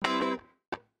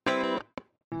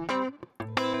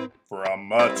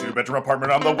From a two-bedroom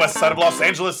apartment on the west side of Los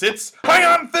Angeles, it's High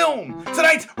on Film!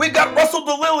 Tonight, we've got Russell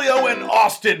DeLilio and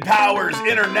Austin Powers,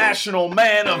 International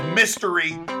Man of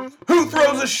Mystery. Who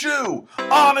throws a shoe?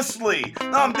 Honestly,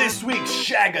 on this week's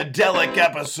Shagadelic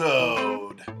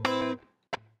episode.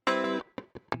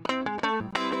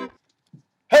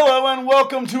 Hello and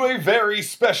welcome to a very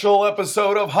special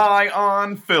episode of High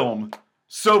on Film.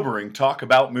 Sobering talk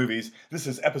about movies. This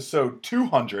is episode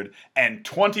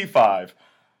 225.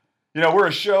 You know, we're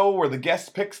a show where the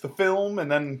guest picks the film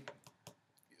and then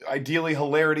ideally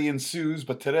hilarity ensues.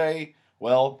 But today,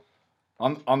 well,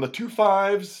 on the 2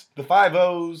 5s, the 5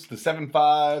 O's, the 7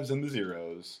 5s, and the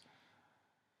 0s,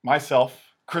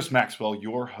 myself, Chris Maxwell,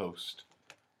 your host,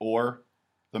 or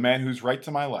the man who's right to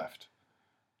my left,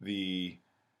 the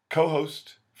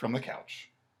co-host from the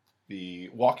couch, the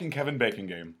walking Kevin Bacon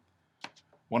game,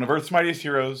 one of Earth's mightiest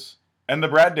heroes, and the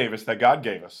Brad Davis that God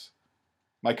gave us.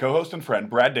 My co-host and friend,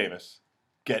 Brad Davis,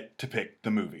 get to pick the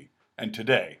movie. And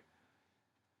today,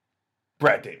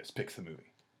 Brad Davis picks the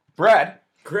movie. Brad.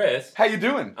 Chris. How you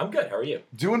doing? I'm good. How are you?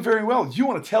 Doing very well. You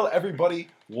want to tell everybody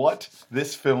what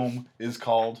this film is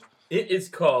called? It is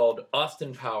called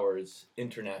Austin Powers,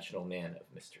 International Man of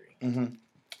Mystery. Mm-hmm.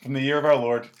 From the year of our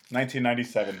Lord,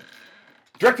 1997.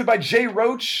 Directed by Jay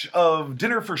Roach of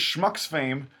Dinner for Schmucks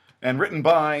fame, and written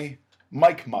by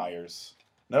Mike Myers.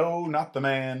 No, not the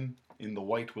man in the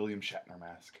white William Shatner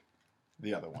mask.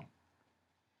 The other one.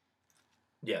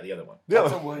 Yeah, the other one.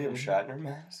 That's a William Shatner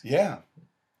mask? Yeah.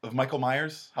 Of Michael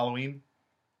Myers, Halloween.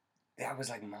 That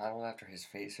was like modeled after his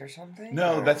face or something?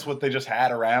 No, or? That's what they just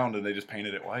had around and they just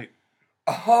painted it white.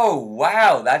 Oh,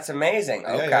 wow. That's amazing.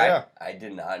 Okay. Yeah. I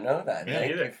did not know that. Yeah,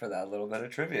 Thank you for that little bit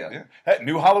of trivia. Yeah. Hey,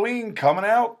 new Halloween coming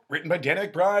out, written by Danny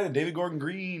McBride and David Gordon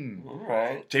Green. All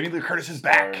right. Jamie Lee Curtis is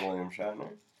back. Starring William Shatner.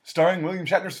 Starring William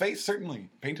Shatner's face, certainly.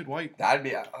 Painted white. That'd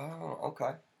be... Oh,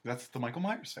 okay. That's the Michael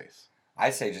Myers face. I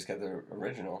say just get the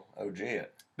original. OG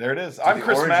it. There it is. To I'm the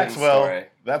Chris origin Maxwell. story.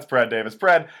 That's Brad Davis.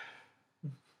 Brad,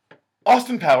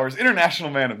 Austin Powers, International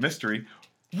Man of Mystery.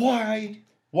 Why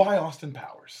Austin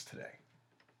Powers today?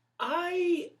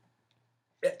 I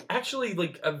actually,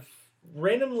 I've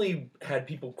randomly had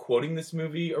people quoting this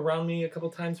movie around me a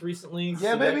couple times recently.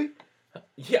 Yeah, baby.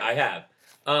 Yeah, I have.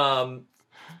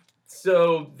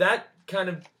 So that kind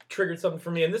of triggered something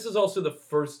for me. And this is also the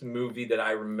first movie that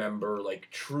I remember,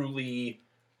 truly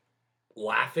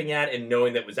laughing at and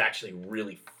knowing that was actually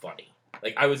really funny.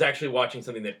 I was actually watching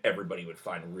something that everybody would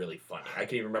find really funny. I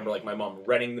can even remember, my mom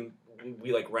rented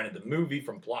the movie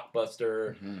from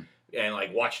Blockbuster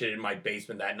and, watched it in my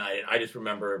basement that night. And I just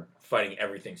remember finding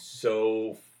everything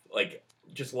so,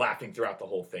 just laughing throughout the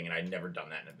whole thing. And I'd never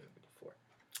done that in a movie before.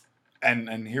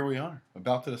 And here we are,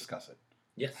 about to discuss it.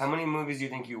 Yes. How many movies do you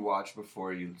think you watched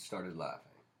before you started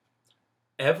laughing?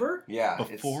 Ever? Yeah.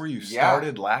 Before you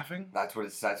started laughing? That's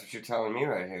what you're telling me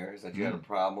right here, is that you had a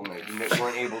problem that you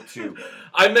weren't able to.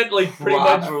 I meant pretty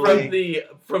much Properly.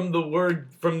 from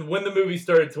when the movie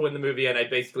started to when the movie ended. I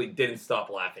basically didn't stop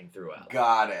laughing throughout.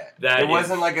 Got it. It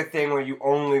wasn't like a thing where you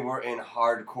only were in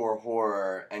hardcore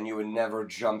horror and you would never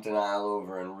jumped an aisle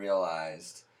over and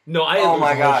realized. No, oh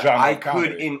my god, I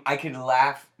comedy. could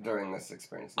laugh during this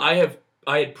experience.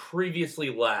 I had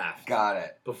previously laughed. Got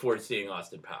it. Before seeing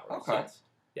Austin Powers. Okay. Yes.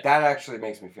 Yeah. That actually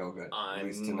makes me feel good. I'm at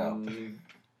least to know.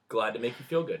 Glad to make you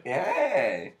feel good.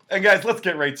 Yay! And guys, let's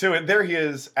get right to it. There he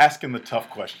is, asking the tough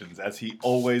questions, as he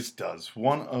always does.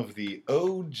 One of the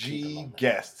OG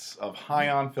guests of High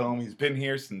on Film. He's been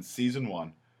here since season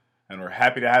 1. And we're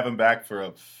happy to have him back for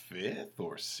a 5th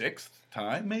or 6th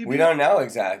time, maybe? We don't know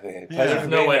exactly. There's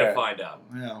no way to find out.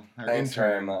 Yeah, our Thanks intern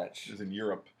very much. is in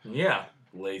Europe. Yeah,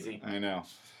 lazy. I know.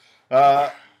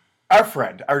 Our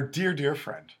friend, our dear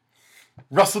friend,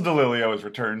 Russell DeLilio has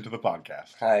returned to the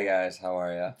podcast. Hi guys, how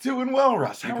are ya? Doing well,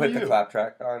 Russ. How You are put you? the clap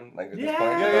track on, at this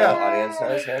point? Yeah. Audience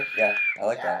noise here? Yeah, I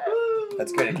like that.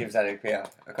 That's good, it keeps that API.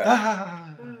 Okay.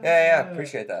 Ah. Yeah,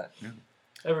 appreciate that. Yeah.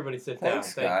 Everybody sit down.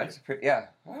 Thanks, guys. Yeah.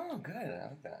 Oh, good, I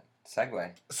like that.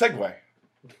 Segway.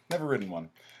 Never ridden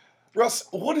one. Russ,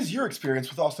 what is your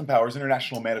experience with Austin Powers,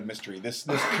 International Man of Mystery? This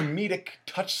comedic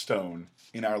touchstone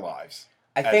in our lives.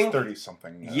 I think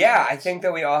 30-something. I think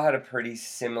that we all had a pretty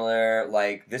similar,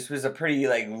 this was a pretty,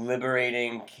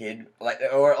 liberating kid,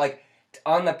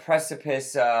 on the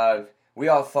precipice of, we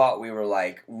all thought we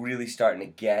were, really starting to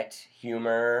get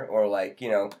humor or,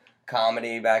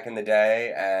 comedy back in the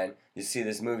day, and you see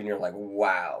this movie and you're like,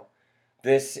 wow,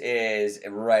 this is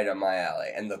right up my alley.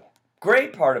 And the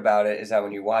great part about it is that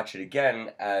when you watch it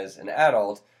again as an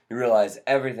adult, you realize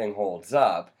everything holds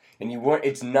up, and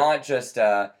it's not just,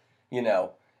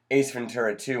 Ace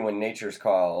Ventura 2 When Nature's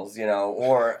Calls, you know,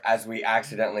 or as we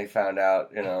accidentally found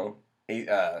out, you know,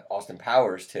 Austin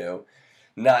Powers 2,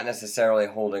 not necessarily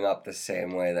holding up the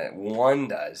same way that 1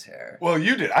 does here. Well,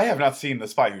 you did. I have not seen The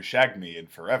Spy Who Shagged Me in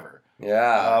forever.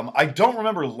 Yeah. I don't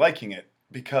remember liking it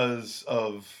because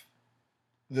of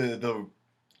the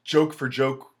joke for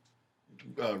joke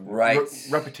Right.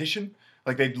 repetition.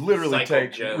 Like they literally Recycled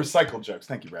take jokes. recycled jokes.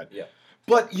 Thank you, Brad. Yeah.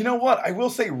 But you know what? I will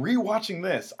say, rewatching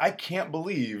this, I can't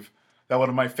believe that one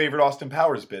of my favorite Austin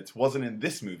Powers bits wasn't in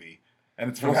this movie. And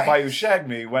it's from Right. Spy Who Shagged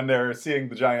Me when they're seeing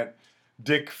the giant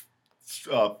dick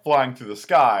flying through the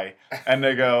sky. And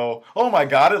they go, oh my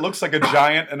God, it looks like a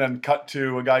giant. And then cut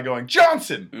to a guy going,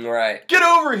 Johnson, Right. get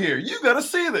over here. You got to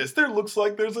see this. There looks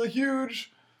like there's a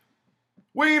huge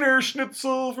wiener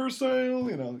schnitzel for sale.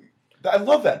 You know, I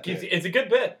love that bit. It's a good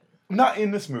bit. Not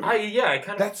in this movie. I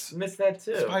kind of That's- missed that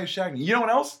too. Spy Who Shagged Me. You know what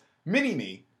else?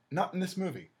 Mini-Me. Not in this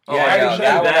movie. Oh, Yeah, I no, knew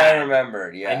that one I that.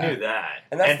 remembered, yeah. I knew that.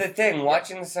 And that's the thing,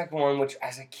 watching the second one, which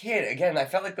as a kid, again, I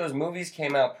felt like those movies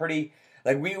came out pretty,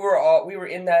 like we were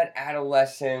in that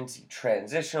adolescent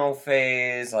transitional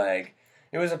phase, like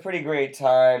it was a pretty great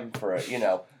time for, you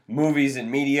know, movies and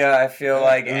media, I feel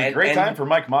like. It was a great time for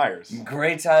Mike Myers.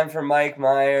 Great time for Mike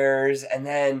Myers, and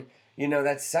then, you know,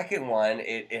 that second one,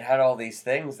 it had all these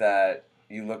things that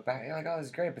you look back, you're like, oh, this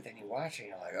is great, but then you watch it, and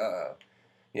you're like, oh.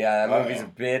 Yeah, that movie's a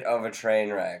bit of a train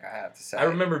wreck, I have to say. I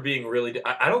remember being really.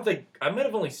 I don't think I might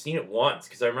have only seen it once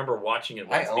because I remember watching it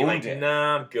once. I and being owned like, it.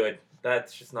 Nah, I'm good.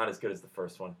 That's just not as good as the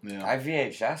first one. Yeah. I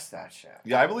VHS that shit.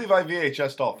 Yeah, I believe I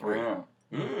VHS'd all three. Yeah.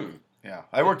 Mm. Yeah.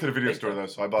 I worked at a video Big store, time. though,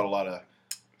 so I bought a lot of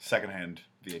secondhand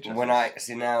VHS. When I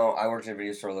now I worked at a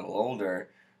video store a little older,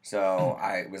 so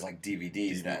I was like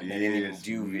DVDs then. They didn't even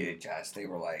do VHS. They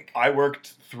were like I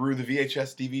worked through the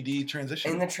VHS DVD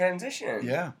transition. in the transition.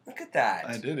 Yeah, Look at that.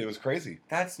 I did. It was crazy.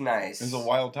 That's nice. It was a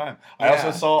wild time. Yeah. I also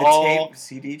saw the all. tape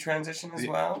CD transition as The-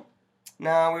 well.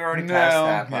 No, we already passed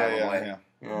that probably. Yeah.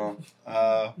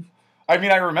 Yeah. I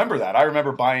mean, I remember that. I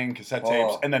remember buying cassette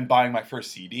tapes Oh. and then buying my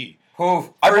first CD.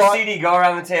 Oof. I First bought- CD, go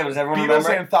around the table. Does everyone Beatles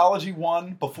remember? Anthology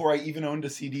 1 before I even owned a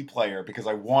CD player because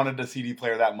I wanted a CD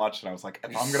player that much, and I was like, if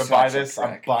You're I'm going to such buy a this, I'm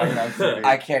prick. buying that CD.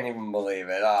 I can't even believe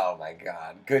it. Oh my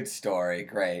god. Good story.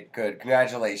 Great. Good.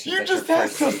 Congratulations. You That's your just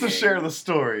asked first us to CD. share the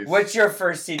stories. What's your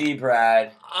first CD,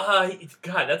 Brad?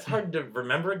 God, that's hard to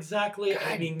remember exactly.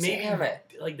 I God mean, maybe damn it.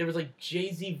 like there was like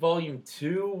Jay-Z Volume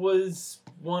 2 was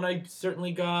one I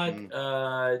certainly got.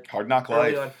 Hard Knock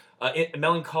Early Life. on.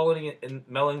 Melancholy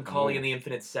and the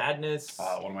Infinite Sadness.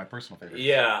 One of my personal favorites.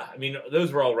 Yeah, I mean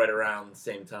those were all right around the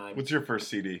same time. What's your first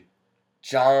CD?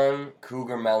 John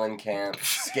Cougar Mellencamp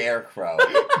Scarecrow.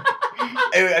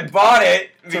 I bought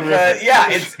it because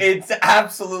Terrific. it's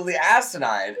absolutely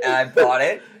asinine, and I bought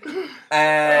it,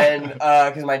 and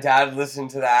because my dad listened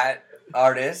to that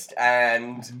artist,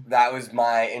 and that was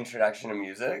my introduction to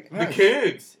music. The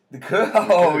Cougs.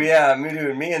 Oh yeah,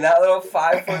 me and that little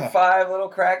 5'5" little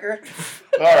cracker.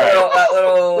 All right. That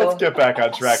little. Let's get back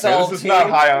on track here. This is not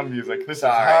salty. high on music. This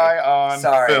Sorry. is high on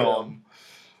Sorry, film.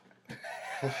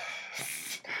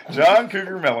 John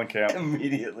Cougar Mellencamp.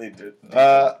 Immediately did.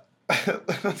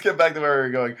 Let's get back to where we were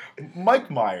going. Mike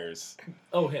Myers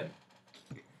Oh, him.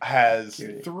 has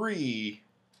Cutie. 3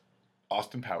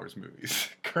 Austin Powers movies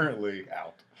currently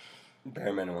out.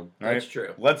 Bare minimum. Right? That's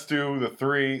true. Let's do the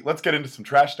 3. Let's get into some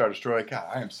Trash Star Destroy. God,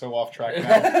 I am so off track now.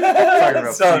 Talking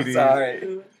about so CDs.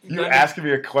 sorry. You asking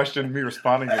me a question, me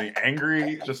responding, getting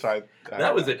angry.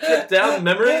 That was a trip down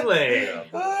memory lane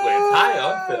with High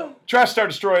on Film. Trash Star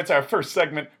Destroy. It's our first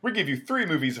segment. We give you 3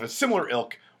 movies of a similar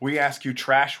ilk. We ask you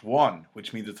trash 1,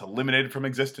 which means it's eliminated from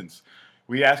existence.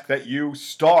 We ask that you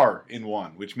star in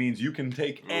 1, which means you can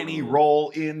take any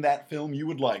role in that film you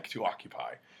would like to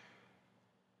occupy.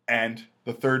 And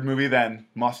the 3rd movie then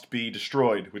must be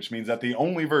destroyed, which means that the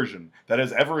only version that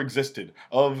has ever existed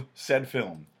of said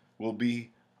film will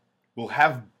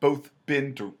have both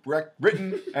been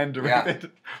written and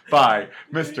directed by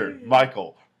Mr.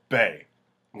 Michael Bay,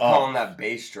 I'm calling that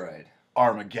bass droid.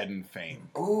 Armageddon fame.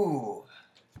 Ooh.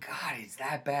 God, he's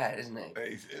that bad, isn't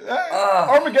he?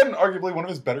 Armageddon, arguably one of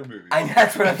his better movies.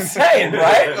 That's what I'm saying,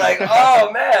 right? Like,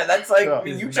 oh man, that's like Yeah.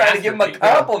 you His trying to give him a masterpiece.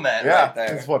 compliment yeah, right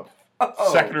there. it's what,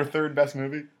 Oh. 2nd or 3rd best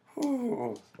movie?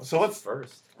 Ooh. So let's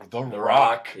First. The The Rock.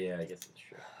 Rock. Yeah, I guess it's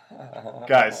true.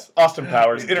 Guys, Austin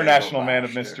Powers, Big International Jingle Man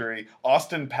of Master. Mystery,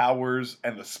 Austin Powers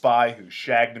and the Spy Who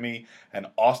Shagged Me, and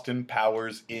Austin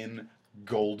Powers in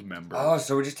Goldmember. Oh,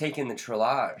 so we're just taking the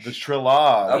trilogy. The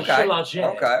Trilage. Okay. Trilogy.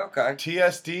 Okay.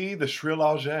 TSD, the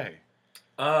Trilage.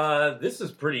 This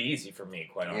is pretty easy for me,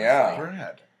 quite honestly. Yeah.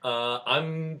 Brad.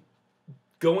 I'm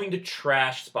going to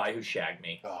trash Spy Who Shagged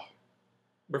Me. Oh.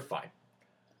 We're fine.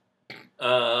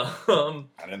 Um,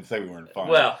 I didn't say we weren't fine.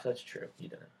 well, that's true. You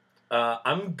didn't.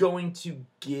 I'm going to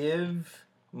give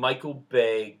Michael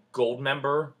Bay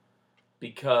Goldmember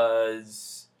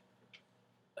because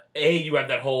you have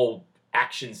that whole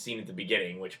action scene at the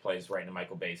beginning, which plays right into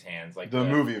Michael Bay's hands, like the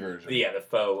movie version. the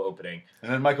faux opening.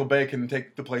 And then Michael Bay can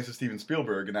take the place of Steven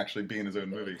Spielberg and actually be in his own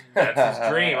movie. That's his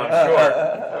dream, I'm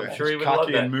sure. I'm sure he would love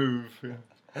Cocky that. and move.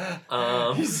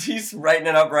 Yeah. He's writing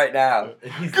it up right now.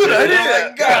 He's Good doing idea!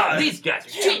 it. God! These guys are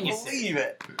Can't geniuses. believe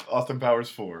it. Austin Powers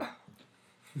 4.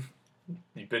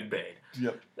 You've been paid.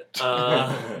 Yep.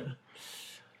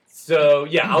 So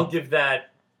yeah, I'll give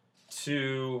that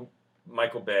to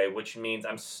Michael Bay, which means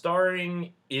I'm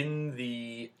starring in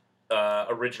the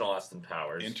original Austin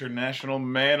Powers. International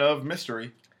Man of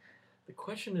Mystery. The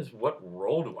question is, what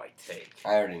role do I take?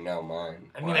 I already know mine.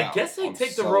 I mean, Wow. I guess I I'm take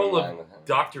the so role in line of with him.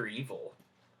 Dr. Evil.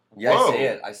 Yeah, Whoa. I see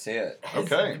it. I see it.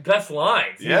 His Okay. best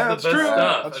lines. He Yeah, has that's the best true.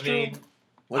 stuff. That's I true. mean,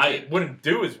 Look I at- wouldn't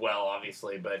do as well,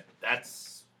 obviously, but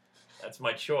that's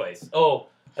my choice. Oh,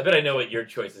 I bet I know what your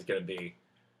choice is going to be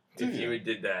Do if you? you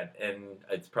did that, and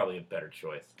it's probably a better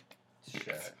choice.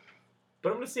 Shit. But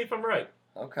I'm going to see if I'm right.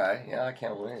 Okay. Yeah, I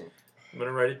can't wait. I'm going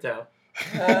to write it down.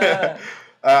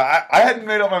 I hadn't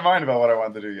made up my mind about what I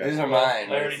wanted to do yet. These are mine.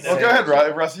 I already Well, know. go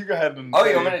ahead, Russ. You go ahead and. Oh,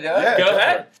 you want me to do it? Yeah, Go for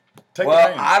ahead. it. Take Well,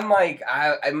 the reins. I'm like,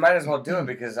 I might as well do it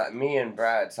because me and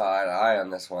Brad saw eye to eye on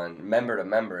this one, member to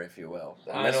member, if you will.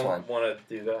 On I this don't one, want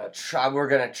to do that. We're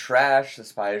gonna trash the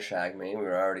Spy Who Shagged Me. We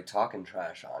were already talking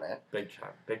trash on it. Big time.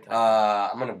 Big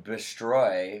time. I'm gonna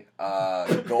destroy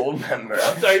Goldmember.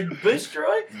 I'm sorry,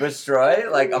 Destroy? Destroy,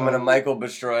 like I'm gonna Michael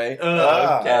destroy.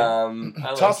 Okay. Um,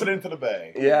 I like Toss it into the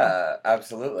bay. yeah,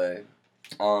 absolutely.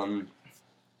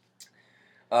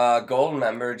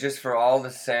 Goldmember, just for all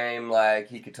the same, like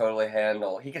he could handle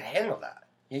that.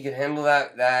 He could handle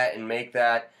that and make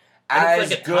that And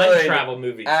as it's like a good time travel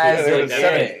movie too. as It's like it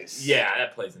that is. plays- yeah,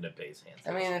 that plays into Bay's hands.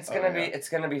 I mean, it's Oh, gonna yeah. it's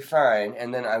gonna be fine.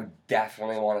 And then I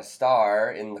definitely want to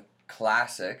star in the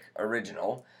classic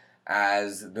original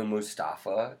as the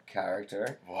Mustafa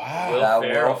character Wow. Will that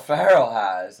Ferrell. Will Ferrell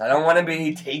has. I don't want to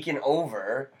be taken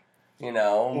over,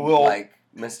 Will- like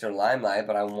Mr. Limelight,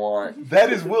 but I want.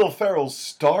 That is Will Ferrell's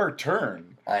star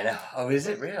turn. I know. Oh, is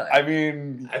it really? I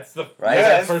mean, That's the Right, yeah,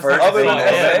 that's first first time I other thing saw than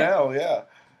to it. say. SNL, yeah.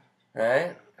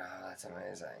 Right? Oh, that's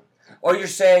amazing. Or you're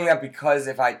saying that because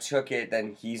if I took it,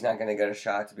 then he's not going to get a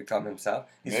shot to become himself?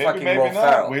 He's Maybe, fucking maybe Will not.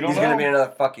 Ferrell. We don't He's going to know. be in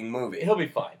another fucking movie. He'll be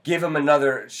fine. Give him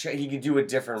another... he could do a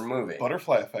different movie.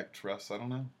 Butterfly effect, Russ. I don't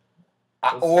know.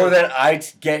 Or then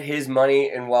get his money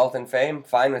and wealth and fame.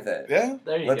 Fine with it. Yeah,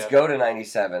 There you Let's go to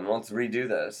 97. Let's redo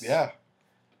this. yeah.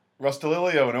 Russ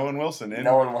DeLilio and Owen Wilson in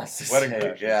No one wants to Wedding say.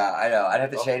 Crashers. Yeah, I know. I'd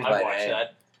have to Oh, change I'd my watch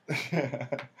name.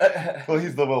 that. Well,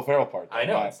 he's the Will Ferrell part. I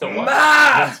know, Wow. it's the one. Ma!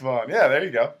 That's fun. Yeah, there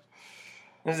you go.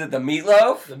 Is it the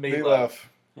meatloaf? The Meatloaf.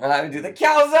 I would do the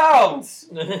calzones.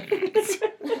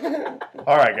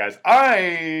 All right, guys.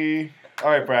 All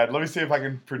right, Brad. Let me see if I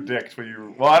can predict what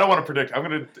you. Well, I don't want to predict. I'm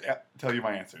going to tell you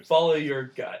my answers. Follow your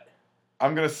gut.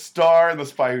 I'm going to star in The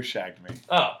Spy Who Shagged Me.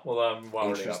 Oh, well, I'm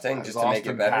already up. Interesting. As Just to make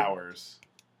Austin it better. Powers.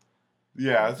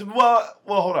 Yeah. Well,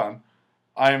 hold on.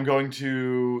 I am going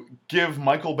to give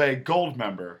Michael Bay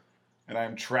Goldmember, and I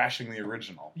am trashing the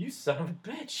original. You son of a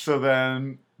bitch. So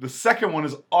then the second one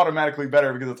is automatically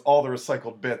better because it's all the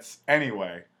recycled bits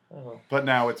anyway. Oh. But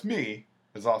now it's me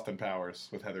as Austin Powers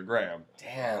with Heather Graham.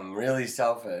 Damn, really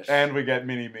selfish. And we get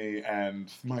Mini Me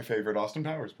and my favorite Austin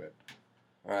Powers bit.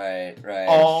 Right.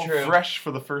 All true. fresh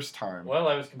for the first time. Well,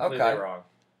 I was completely Okay. wrong.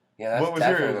 Yeah, that's What was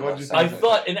definitely yours? the What'd most you I think? selfish.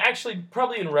 thought, and actually,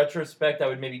 probably in retrospect, I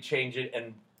would maybe change it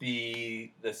and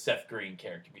be the Seth Green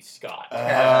character, be Scott. Oh,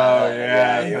 Yeah,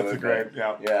 yeah. you That's a would great. be.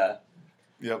 Yeah. Yeah.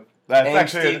 Yep. That's Angsty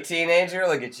actually. teenager,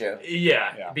 look at you.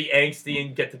 Yeah, Yeah. be angsty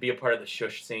and get to be a part of the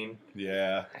shush scene.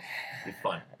 Yeah. Be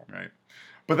fun. Right.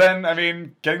 But then, I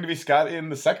mean, getting to be Scott in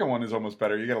the second one is almost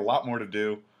better. You get a lot more to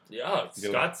do. Yeah, You get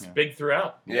a- Scott's yeah. big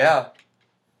throughout. Yeah.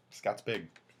 Scott's big.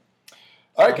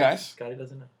 All right, guys. Scotty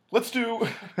doesn't know. Let's do.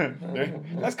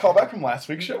 Nice callback from last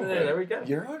week's show. There we go.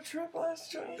 Euro trip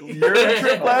last week? Euro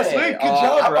trip last week. Good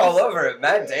job, I'm Russ. all over it.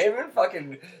 Matt Damon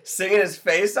fucking singing his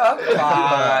face off. Come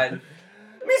on.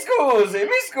 Mi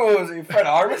scusi. Fred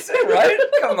Armisen, right?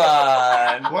 Come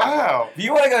on. Wow. If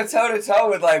you want to go toe to toe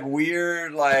with like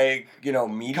weird, like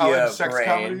media College sex brain,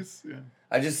 comedies. Yeah.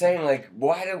 I'm just saying, like,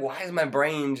 why does my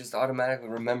brain just automatically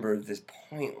remember this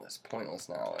pointless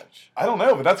knowledge? I don't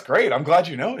know, but that's great. I'm glad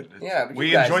you know it. Yeah, but We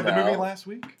you guys enjoyed the movie know. last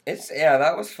week.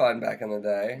 That was fun back in the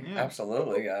day. Yeah.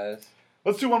 Absolutely, guys.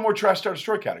 Let's do one more Trash Star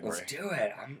Destroy category. Let's do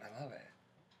it. I love it.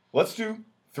 Let's do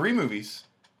 3 movies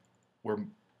where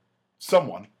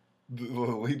someone, the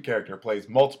lead character, plays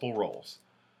multiple roles.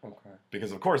 Okay.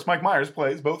 Because, of course, Mike Myers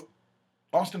plays both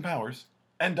Austin Powers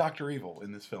and Dr. Evil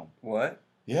in this film. What?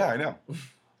 Yeah, I know.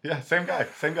 Yeah, same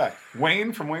guy.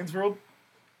 Wayne from Wayne's World,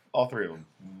 all three of them.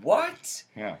 What?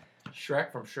 Yeah.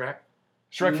 Shrek from Shrek.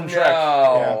 Shrek from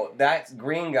No, Shrek. that's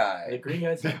Green The Guy. green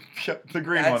guys. Yeah, the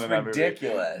green That's one in that movie.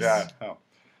 ridiculous. Yeah. Oh.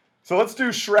 So let's do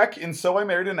Shrek in So I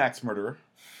Married an Axe Murderer.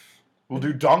 We'll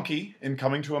do Donkey in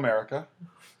Coming to America.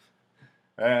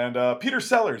 And Peter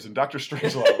Sellers in Doctor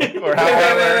Strangelove. Or How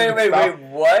I Learned to Stop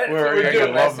what? Where We're I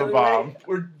doing love the bomb.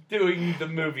 We're doing the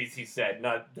movies, he said.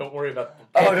 Don't worry about the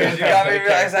Oh, did you got me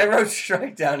realize I wrote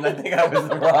Shrek down and I think I was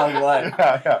the wrong one.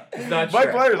 Yeah. It's not Mike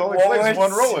Shrek. Myers only plays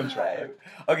one role in Shrek. Shrek.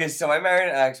 Okay, so I married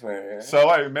an axe murderer. So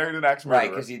I Married an Axe Murderer. Right,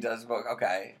 because he does book.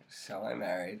 Okay, so I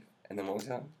married. And then what was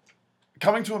that?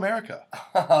 Coming to America.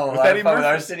 Oh, With I Eddie thought Murphy.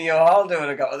 Arsenio Hall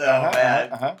doing a couple. Oh, man.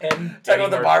 And Talk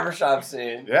about the Murphy. barbershop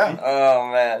scene. Yeah.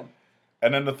 Oh, man.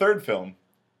 And then the third film,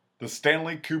 the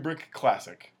Stanley Kubrick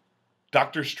classic,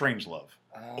 Doctor Strangelove.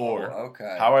 Oh, Or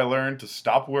okay. How I Learned to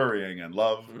Stop Worrying and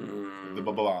Love the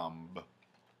Mm. Bomb.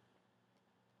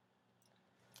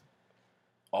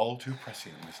 All too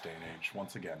prescient in this day and age,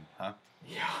 once again, huh?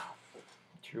 Yeah.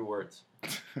 True words.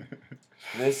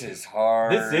 This is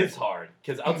hard. This is hard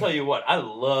because I'll tell you what, I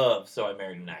love So I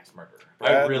Married an Axe Murderer. I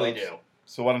Brad really loves- do.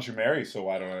 So why don't you marry? So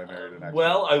why don't I marry an Axe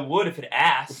Well, I Murderer? would if it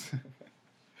asked.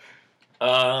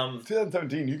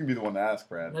 2017, you can be the one to ask,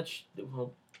 Brad. That's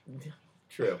well,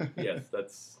 true. Yes,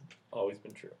 that's always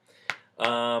been true.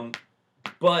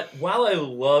 But while I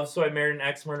love So I Married an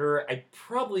Axe Murderer, it's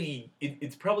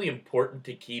probably important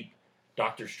to keep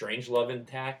Doctor Strangelove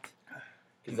intact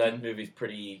because that movie's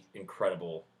pretty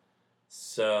incredible.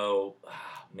 So,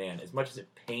 man, as much as it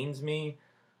pains me,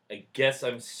 I guess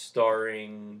I'm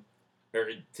starring, or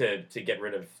to get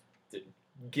rid of, to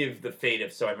give the fate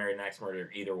of So I Married an Axe Murderer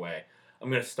either way. I'm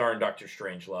gonna star in Doctor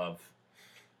Strangelove.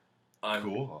 I'm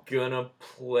Cool. gonna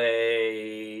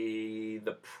play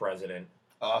the president.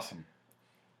 Awesome.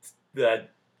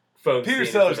 That phone. Peter scene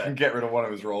is Sellers the can best. get rid of one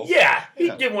of his roles. Yeah, he'd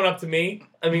Yeah. give one up to me.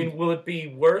 I mean, will it be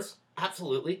worse?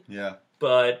 Absolutely. Yeah.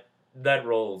 But that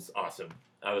role's awesome.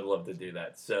 I would love to do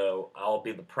that. So I'll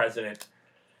be the president.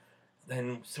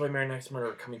 Then So I Married an Axe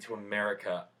Murderer Coming to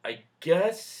America. I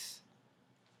guess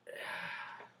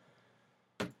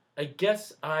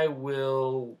I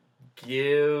will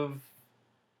give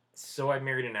So I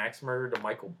Married an Axe Murderer to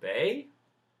Michael Bay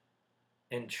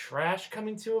and trash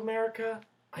Coming to America.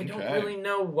 I don't Okay. really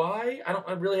know why. I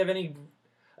don't really have any.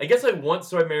 I guess I want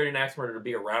So I Married an Axe Murderer to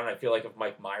be around. And I feel like if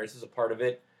Mike Myers is a part of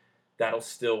it, that'll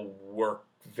still work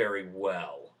very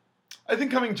well. I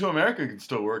think Coming to America can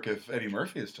still work if Eddie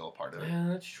Murphy is still a part of it. Yeah,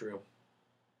 that's true.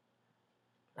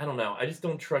 I don't know. I just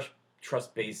don't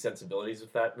trust Bay's sensibilities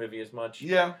with that movie as much.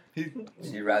 Yeah, he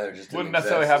You'd rather just wouldn't didn't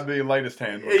necessarily exist. have the lightest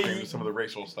hand when it came to some of the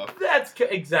racial stuff. That's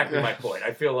exactly my point.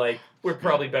 I feel like we're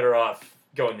probably better off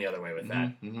going the other way with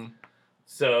that. Mm-hmm.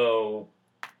 So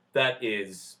that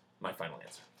is my final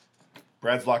answer.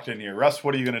 Brad's locked in here. Russ,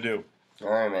 what are you gonna do? All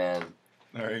right, man.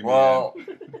 All right, Well,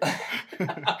 man.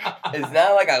 it's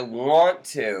not like I want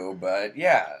to, but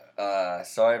yeah.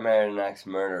 So I married an axe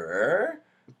murderer.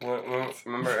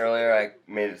 Remember earlier I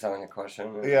made it sound like a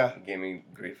question? Yeah. You gave me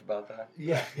grief about that?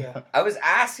 Yeah. I was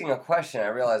asking a question. I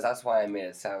realized that's why I made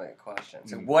it sound like a question.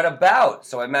 So what about?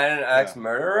 So I married an axe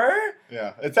murderer?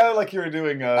 Yeah, it sounded like you were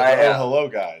doing I the know. Oh Hello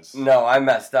Guys. No, I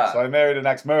messed up. So I married an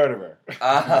ex-murderer.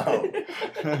 Oh.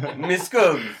 Miss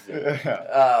Coogs. Yeah.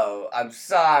 Oh, I'm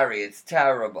sorry. It's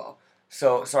terrible.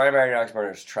 So I married an axe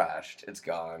murderer is trashed. It's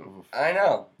gone. Oof. I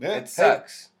know. Yeah, It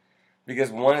sucks. Because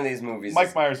one of these movies Mike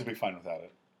is Myers would be fine without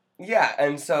it. yeah,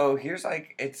 and so here's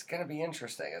like, it's gonna be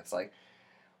interesting. It's like,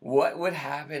 what would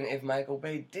happen if Michael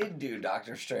Bay did do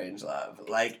Doctor Strangelove?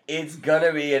 Like, it's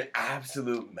gonna be an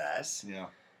absolute mess. Yeah.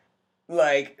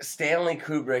 Like, Stanley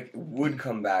Kubrick would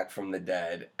come back from the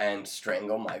dead and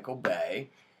strangle Michael Bay,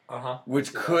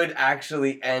 which could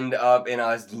actually end up in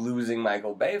us losing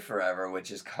Michael Bay forever, which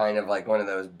is kind of like one of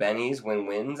those Bennies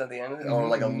win-wins at the end of it, or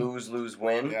like a Mhm.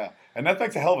 lose-lose-win. Yeah. And that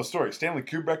makes a hell of a story. Stanley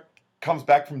Kubrick comes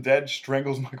back from dead,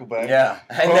 strangles Michael Bay. Yeah.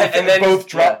 And then both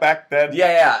drop back dead.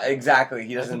 Yeah, exactly.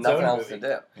 He That's doesn't its nothing own else to movie.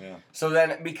 do. Yeah. So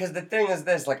then, because the thing is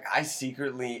this, like, I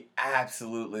secretly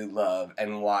absolutely love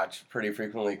and watch pretty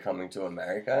frequently Coming to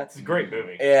America. It's a great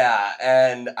movie. Yeah,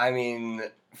 and I mean,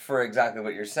 for exactly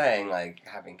what you're saying, like,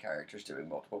 having characters doing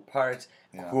multiple parts,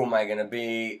 Yeah. who am I going to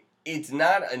be? It's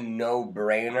not a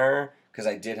no-brainer, because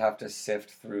I did have to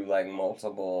sift through, like,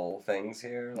 multiple things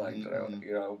here, like, Mhm.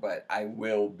 you know, but I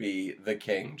will be the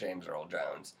king, James Earl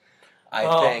Jones. I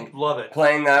Oh, think love it.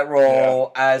 playing that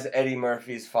role as Eddie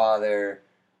Murphy's father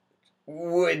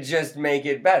would just make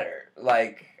it better.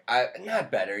 Like,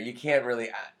 Not better. You can't really.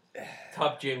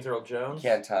 Top James Earl Jones.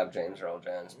 Can't top James Earl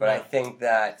Jones, but No. I think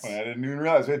that. Well, I didn't even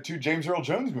realize we had 2 James Earl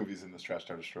Jones movies in this Trash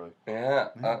Star Destroy. Yeah.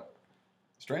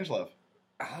 Strangelove.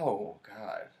 Oh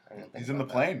God. I didn't think He's in the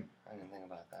about plane. that. I didn't think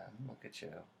about that. Look at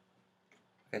you.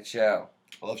 Good show.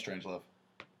 I love Strangelove.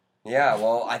 Yeah.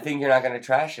 Well, I think you're not gonna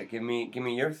trash it. Give me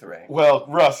your 3. Well,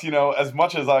 Russ, as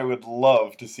much as I would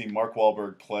love to see Mark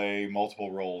Wahlberg play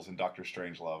multiple roles in Doctor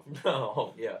Strangelove,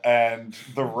 Oh yeah. and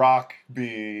The Rock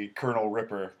be Colonel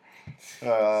Ripper,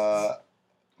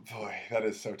 boy, that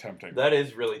is so tempting. That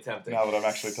is really tempting. Now that I'm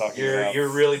actually talking about You're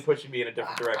really pushing me in a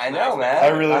different direction. I know, man. I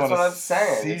really That's wanna what I'm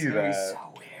saying. see It's gonna be that. so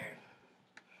weird.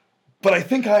 But I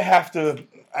think I have to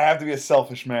be a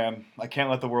selfish man. I can't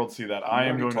let the world see that. I am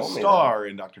already going to told me star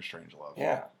in Doctor Strangelove.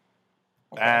 Yeah.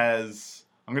 As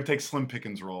I'm going to take Slim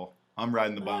Pickens' role. I'm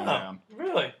riding the bone Oh, down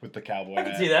really? with the cowboy. I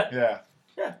can hat. see that. Yeah.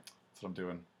 Yeah. That's what I'm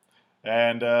doing.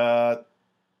 And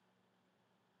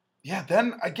yeah,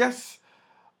 then I guess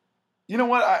you know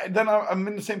what? I'm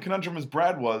in the same conundrum as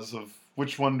Brad was of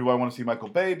which one do I want to see Michael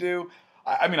Bay do?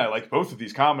 I mean, I like both of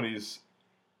these comedies.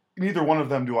 Neither one of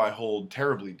them do I hold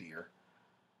terribly dear.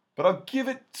 But I'll give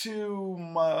it to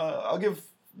I'll give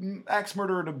Axe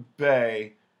Murderer to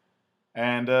Bay,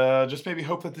 and just maybe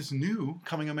hope that this new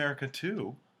Coming America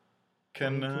 2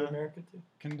 can America too.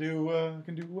 can do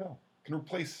well. Can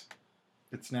replace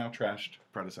its now trashed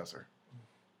predecessor.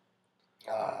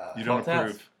 You don't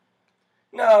Fantastic. approve.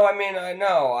 No, I mean, I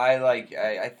know. I like you.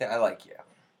 I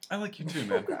like you too,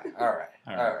 man. Okay. All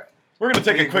right. We're gonna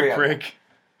take We a quick agree on break.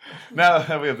 Now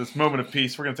that we have this moment of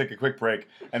peace, we're gonna take a quick break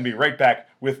and be right back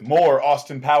with more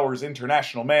Austin Powers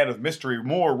International Man of Mystery,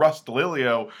 more Russ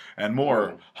DeLilio, and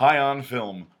more High on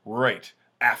Film right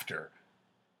after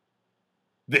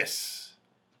this.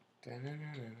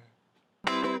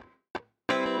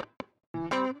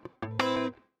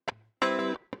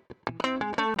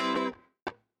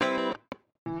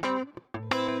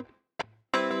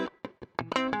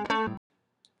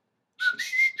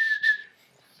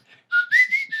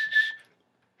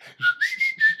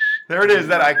 There it is,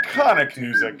 that iconic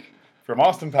music from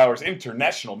Austin Powers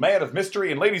International Man of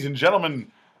Mystery. And ladies and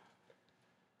gentlemen,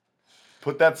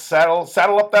 put that saddle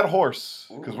up that horse,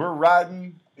 because we're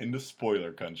riding into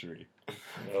spoiler country.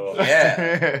 Oh,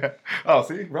 Yeah. Oh,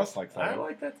 see? Russ likes that. I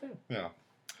like that too. Yeah.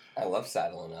 I love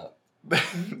saddling up.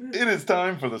 It is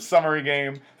time for the summary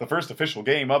game, the first official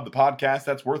game of the podcast.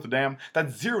 That's worth a damn.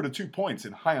 That's 0 to 2 points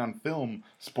in High on Film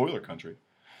spoiler country.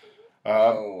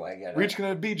 I get it. We're each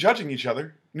going to be judging each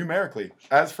other numerically,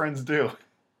 as friends do,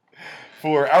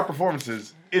 for our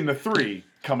performances in the 3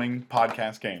 coming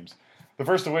podcast games. The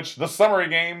first of which, the summary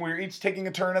game, we're each taking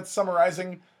a turn at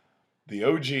summarizing the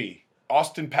OG,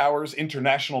 Austin Powers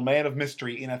International Man of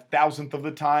Mystery, in 1,000th of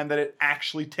the time that it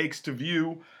actually takes to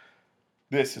view.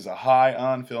 This is a High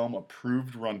on Film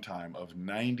approved runtime of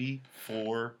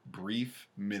 94 brief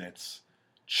minutes,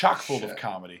 chock full of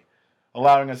comedy,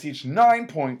 allowing us each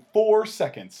 9.4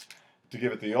 seconds to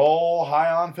give it the old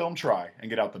High on Film try and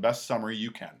get out the best summary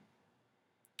you can.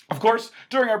 Of course,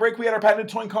 during our break, we had our patented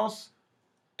coin toss.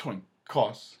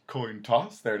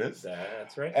 There it is.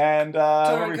 That's right. And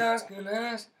Coin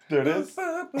there it is.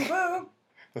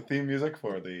 The theme music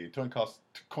for the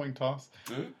coin toss.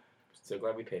 So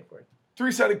glad we paid for it.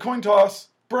 3-sided coin toss.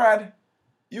 Brad,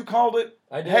 you called it.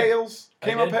 I did. Hails. I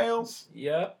Came up did. Hails.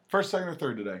 Yep. First, second, or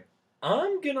third today?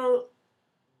 I'm gonna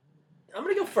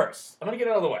go first. I'm gonna get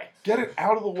it out of the way. Get it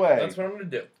out of the way. That's what I'm gonna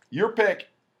do. Your pick.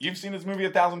 You've seen this movie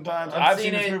 1,000 times. I've I've seen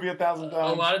seen this it movie 1,000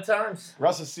 times. A lot of times.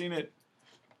 Russ has seen it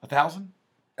 1,000?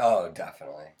 Oh,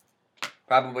 definitely.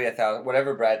 Probably 1,000.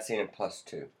 Whatever Brad's seen it plus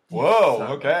 2. Whoa, Son of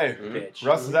a okay. bitch.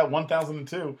 Russ is at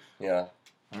 1,002. Yeah.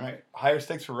 All right. Higher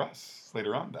stakes for Russ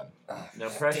later on then, Oh, No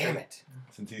pressure. Damn it.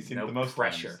 since he's seen No it the most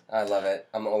pressure. times. I love it.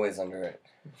 I'm always under it.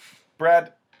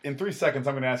 Brad, in 3 seconds,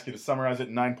 I'm going to ask you to summarize it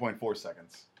in 9.4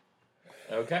 seconds.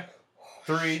 Okay.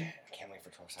 3, I can't wait for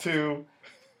 12 seconds.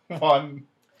 2, 1.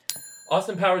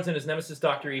 Austin Powers and his nemesis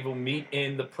Dr. Evil meet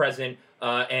in the present,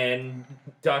 and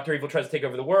Dr. Evil tries to take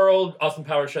over the world. Austin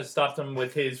Powers tries to stop them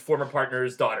with his former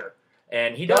partner's daughter,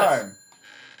 and he does. Time.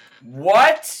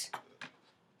 What?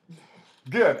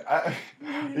 Good.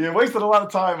 You wasted a lot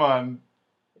of time on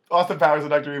Austin Powers and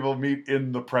Dr. Evil meet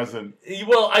in the present.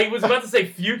 Well, I was about to say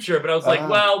future, but I was like, Ah.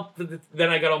 well, then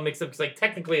I got all mixed up because, like,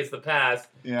 technically it's the past,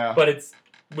 Yeah. but it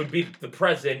would be the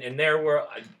present, and there were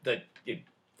that it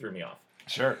threw me off.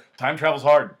 Sure. Time travel's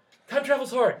hard. Time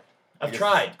travel's hard. I've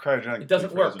tried. Cryogenic. It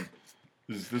doesn't work. frozen.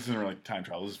 This isn't really time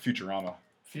travel. This is Futurama.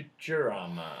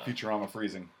 Futurama. Futurama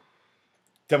freezing.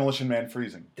 Demolition Man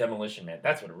freezing. Demolition Man.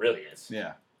 That's what it really is.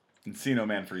 Yeah. Encino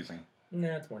Man freezing.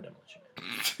 Nah, it's more Demolition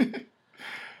Man.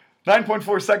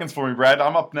 9.4 seconds for me, Brad.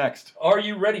 I'm up next. Are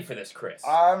you ready for this, Chris?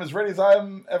 I'm as ready as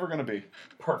I'm ever going to be.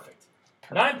 Perfect.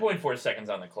 9.4 seconds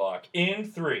on the clock. In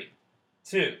 3,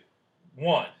 2,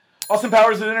 1. Austin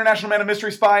Powers is an international man of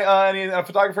mystery spy and he's a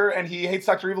photographer, and he hates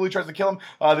Dr. Evil, who tries to kill him.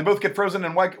 They both get frozen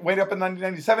and wake up in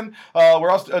 1997, where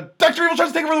Dr. Evil tries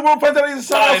to take over the world, finds out he's a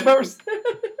son of Austin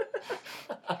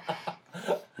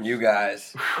Powers. You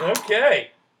guys.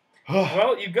 Okay.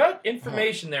 Well, you got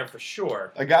information there for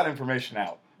sure. I got information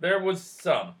out. There was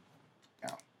some.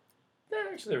 Yeah.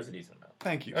 Actually, there was a decent amount.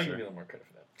 Thank you, I'll sir. give you a little more credit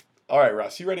for that. All right,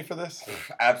 Russ, you ready for this?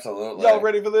 Absolutely. Y'all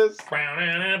ready for this?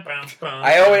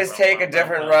 I always take a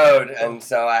different road, and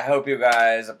so I hope you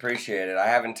guys appreciate it. I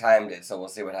haven't timed it, so we'll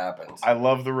see what happens. I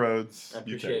love the roads. I You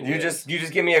appreciate take You it.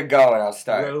 just give me a go, and I'll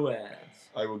start. Roads.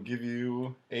 I will give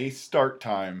you a start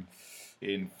time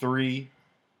in 3,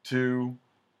 2,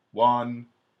 1.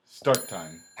 Start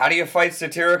time. How do you fight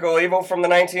satirical evil from the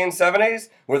 1970s?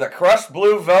 With a crushed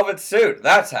blue velvet suit.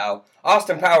 That's how.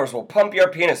 Austin Powers will pump your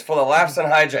penis full of laughs and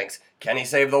hijinks. Can he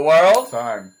save the world?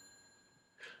 Time.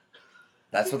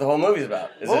 That's what the whole movie's about.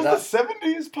 Is What it was not? the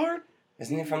 70s part?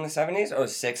 Isn't he from the 70s? Oh,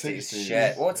 60s. 60s.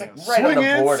 Shit. Well, it's like Yeah. right on Swing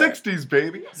the in border. 60s,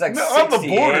 baby. It's like no, on the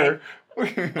 68. border. I'm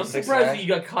 69. surprised that you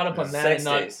got caught up on that and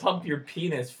not 60s. pump your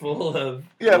penis full of...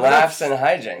 Yeah, but Laughs that's, and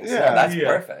hijinks. Yeah. Yeah, that's Yeah.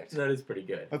 perfect. That is pretty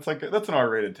good. that's an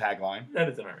R-rated tagline. That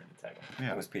is an R-rated tagline.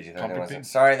 Yeah. It was PG-13, Pump your wasn't it?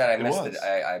 penis. Sorry that I It missed was. it.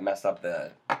 I messed up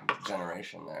the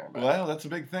generation there. But Well, that's a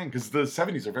big thing because the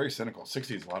 70s are very cynical.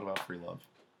 60s a lot about free love.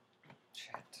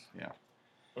 shit.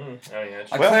 I mean,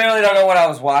 that's I Well- clearly don't know what I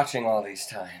was watching all these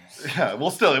times. Yeah, well,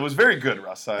 still, it was very good,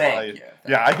 Russ. Thank you.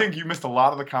 Yeah, I think you missed a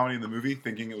lot of the comedy in the movie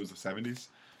thinking it was the 70s.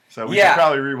 So we Yeah. should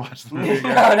probably rewatch the movie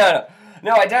again.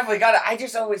 No, I definitely got it. I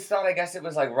just always thought, I guess it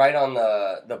was like right on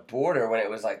the border when it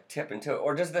was like tipping to it.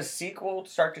 Or does the sequel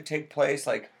start to take place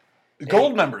like...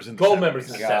 Gold members in the Gold 70s. members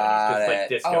in the 70s. Got Just like it.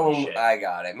 disco Oh, and shit. I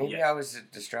got it. Maybe Yeah. I was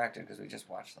distracted because we just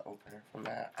watched the opener from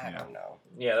that. I Yeah. don't know.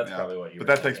 Yeah, that's Yeah. probably what you But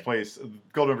were that takes thinking. place.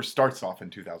 Gold member starts off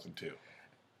in 2002.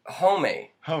 Homie,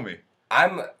 Homie.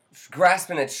 I'm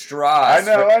grasping at straws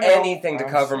I know, for I know. anything to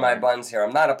I'm cover my sorry. buns here.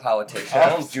 I'm not a politician. I I'm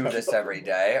don't do sorry. this every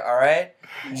day, all right?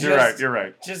 You're right. You're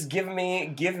right. Just give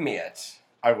me it.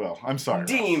 I will. I'm sorry.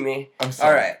 D Russ. me. I'm sorry.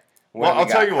 All right. What Well, do we I'll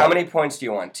tell got? you How what. many points do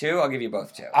you want? 2? I'll give you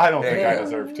both 2. I don't There think you I go.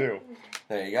 deserve 2.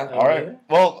 There you go. Oh, All right. really?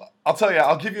 Well, I'll tell you.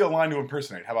 I'll give you a line to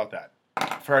impersonate. How about that?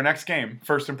 For our next game,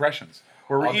 First Impressions,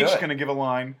 where we're I'll do each it. going to give a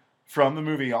line from the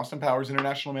movie Austin Powers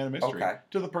International Man of Mystery Okay.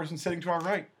 to the person sitting to our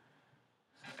right.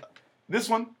 This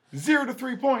one, 0 to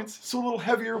 3 points, so a little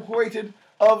heavier weighted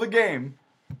of a game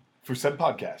for said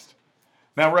podcast.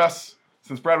 Now, Russ,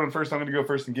 since Brad went first, I'm going to go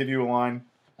first and give you a line.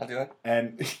 I'll do it.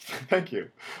 And thank you.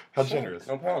 How Sure, generous.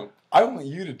 No problem. I want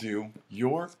you to do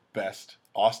your best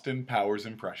Austin Powers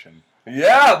impression.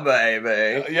 Yeah,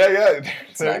 baby. Yeah.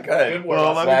 It's not good. Good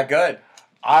Well, work. It's let not good.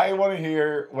 I want to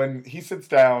hear when he sits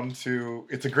down to.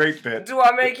 It's a great bit. Do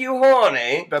I make you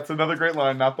horny? That's another great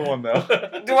line, not the one though.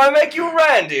 Do I make you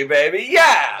randy, baby?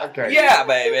 Yeah. Okay. Yeah,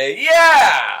 baby.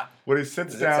 Yeah. When he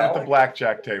sits Does it down sound at the like-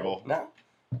 blackjack table, No.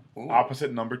 Ooh.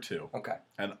 opposite number 2, Okay.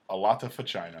 and a lot of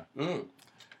vagina. Mm.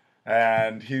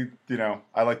 And he,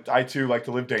 I too like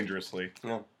to live dangerously,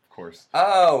 Yeah. of course.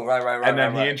 Oh, right. And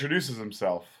then right. he introduces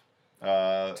himself.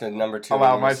 To number 2.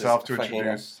 Allow and this is myself to fucking-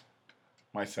 introduce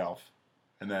myself,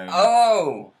 and then.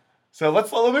 Oh. So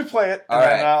let me play it. All And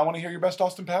then, right. I want to hear your best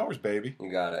Austin Powers, baby. You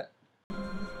got it.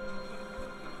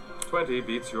 20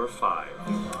 beats your 5.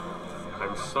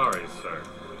 I'm sorry, sir.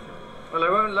 Well, I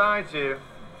won't lie to you.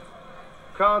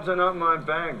 Cards are not my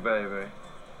bag, baby.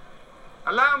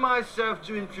 Allow myself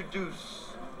to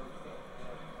introduce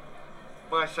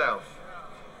myself.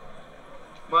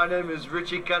 My name is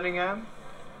Richie Cunningham,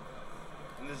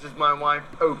 and this is my wife,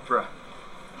 Oprah.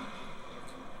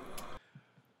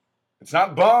 It's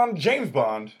not Bond, James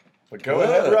Bond, but go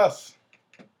ahead, Good. Russ.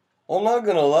 I'm not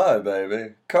gonna lie,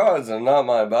 baby. Cards are not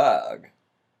my bag.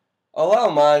 Allow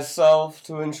myself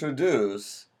to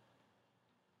introduce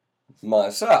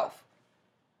myself.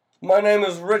 My name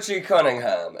is Richie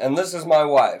Cunningham, and this is my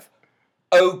wife,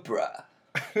 Oprah.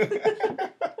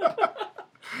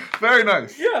 Very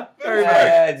nice. Yeah. Very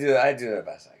nice. I do the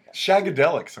best I can.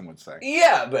 Shagadelic, some would say.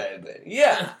 Yeah, baby.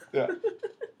 Yeah. Yeah.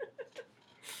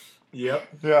 Yep.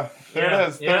 Yeah. There it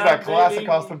is. There's that classic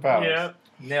Austin Powers. Yeah.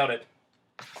 Nailed it.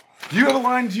 Do you have a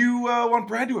line you want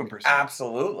Brad to impersonate?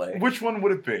 Absolutely. Which one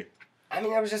would it be? I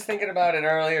mean, I was just thinking about it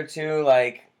earlier too,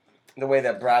 like the way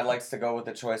that Brad likes to go with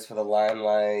the choice for the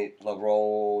limelight, the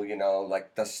role,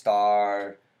 like the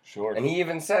star. Sure. And he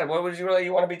even said, "What would you really?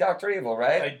 You want to be Dr. Evil,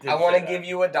 right? I did want say to that. give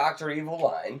you a Dr. Evil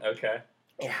line. Okay.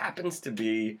 It happens to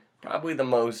be probably the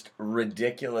most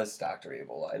ridiculous Dr.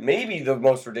 Evil line. Maybe the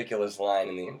most ridiculous line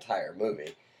in the entire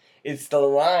movie. It's the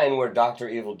line where Dr.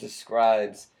 Evil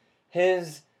describes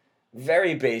his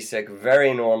very basic,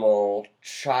 very normal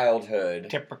childhood.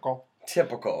 Typical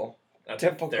Typical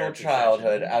Therapy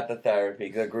childhood session.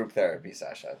 at the group therapy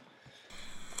session.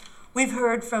 We've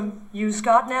heard from you,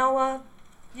 Scott. Now,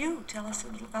 you tell us a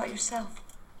little about yourself.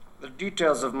 The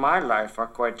details of my life are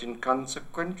quite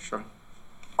inconsequential.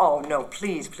 Oh, no,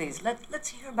 please. Let's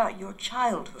hear about your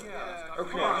childhood.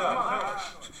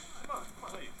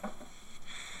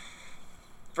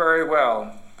 Very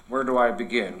well. Where do I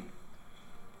begin?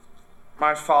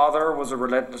 My father was a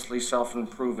relentlessly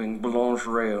self-improving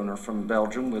boulangerie owner from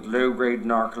Belgium with low-grade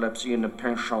narcolepsy and a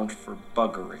penchant for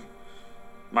buggery.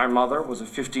 My mother was a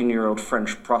 15-year-old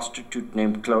French prostitute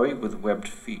named Chloe with webbed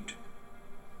feet.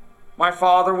 My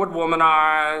father would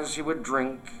womanize, he would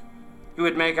drink, he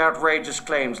would make outrageous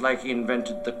claims like he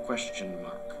invented the question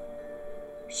mark.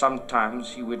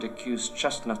 Sometimes he would accuse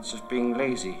chestnuts of being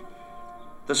lazy,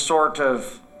 the sort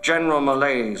of general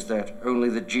malaise that only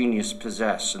the genius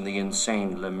possess and the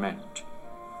insane lament.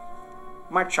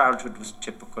 My childhood was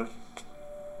typical.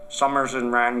 Summers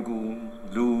in Rangoon,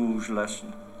 luge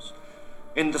lessons.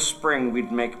 In the spring,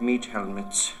 we'd make meat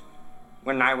helmets.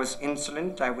 When I was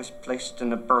insolent, I was placed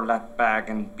in a burlap bag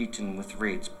and beaten with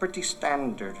reeds. Pretty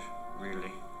standard,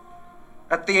 really.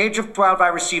 At the age of 12, I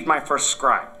received my first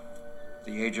scribe. At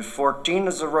the age of 14,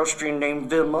 as a roastery named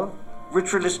Vilma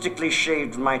ritualistically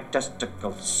shaved my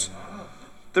testicles.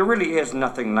 There really is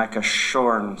nothing like a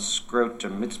shorn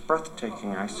scrotum. It's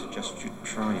breathtaking. I suggest you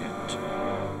try it.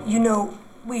 You know,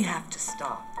 we have to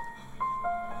stop.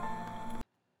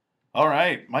 All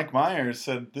right, Mike Myers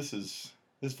said this is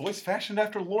his voice fashioned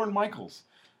after Lorne Michaels,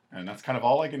 and that's kind of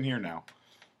all I can hear now,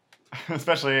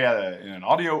 especially in an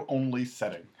audio-only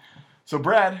setting. So,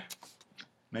 Brad,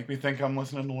 make me think I'm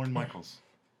listening to Lorne Michaels.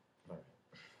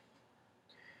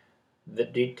 The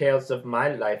details of my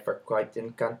life are quite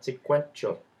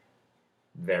inconsequential.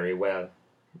 Very well.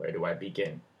 Where do I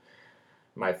begin?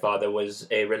 My father was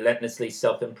a relentlessly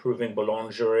self-improving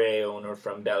boulangerie owner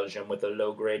from Belgium with a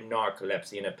low-grade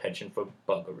narcolepsy and a penchant for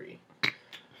buggery.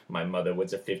 My mother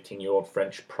was a 15-year-old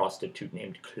French prostitute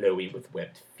named Chloe with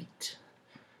webbed feet.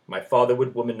 My father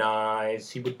would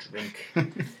womanize, he would drink,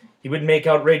 he would make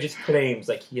outrageous claims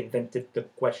like he invented the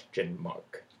question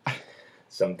mark.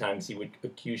 Sometimes he would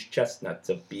accuse chestnuts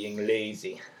of being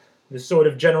lazy, the sort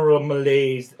of general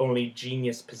malaise only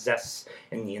genius possess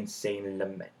and the insane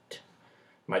lament.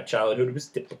 My childhood was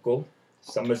typical.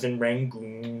 Summers in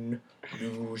Rangoon,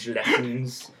 luge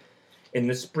lessons. In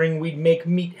the spring, we'd make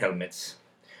meat helmets.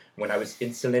 When I was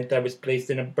insolent, I was placed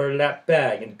in a burlap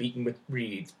bag and beaten with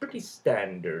reeds. Pretty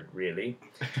standard, really.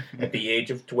 At the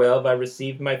age of 12, I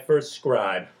received my first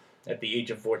scribe. At the age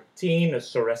of 14, a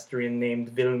Zoroastrian named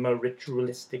Vilma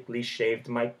ritualistically shaved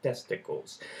my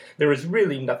testicles. There is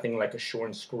really nothing like a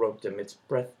shorn scrotum. It's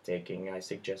breathtaking. I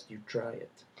suggest you try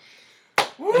it.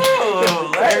 Woo!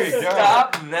 There you Let's go.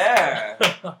 stop there.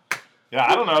 Yeah,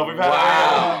 I don't know if we've had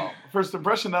Wow. a first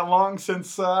impression that long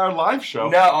since our live show.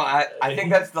 No, I think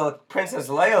that's the Princess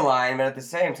Leia line, but at the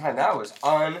same time, that was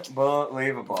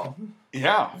unbelievable.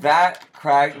 Yeah, That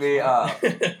cracked me up.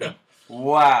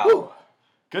 Wow.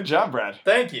 good job, Brad.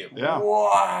 Thank you. Yeah,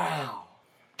 Wow.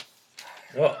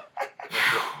 Oh,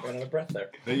 run out of breath there.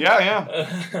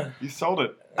 yeah, you sold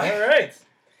it. All right.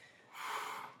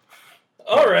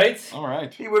 All right. All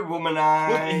right. He would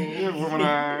womanize. He would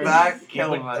womanize. That He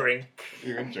killed would me. drink.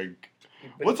 You're gonna drink.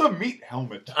 What's a meat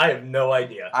helmet? I have no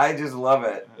idea. I just love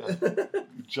it.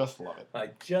 Just love it. I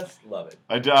just love it.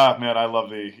 Man, I love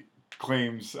the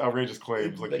claims, outrageous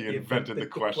claims, like Like he he invented the invented the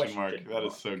question mark. question That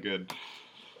is mark. so good.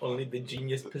 Only the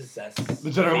genius possess. The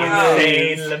general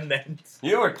insane malaise. lament.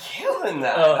 You were killing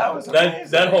that. Oh, that was amazing.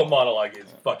 that whole monologue is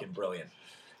fucking brilliant.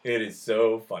 It is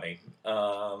so funny.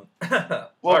 Well,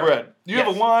 Mark, Brad, you have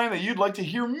yes. a line that you'd like to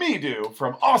hear me do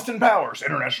from Austin Powers,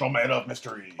 International Man of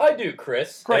Mystery. I do,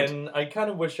 Chris. Great. And I kind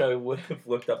of wish I would have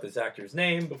looked up this actor's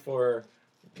name before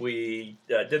we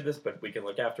did this, but we can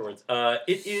look afterwards.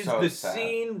 It is So the sad.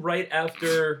 scene right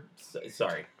after.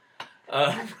 Sorry.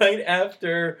 Right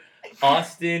after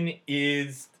Austin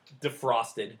is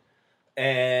defrosted.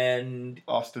 And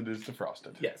Austin is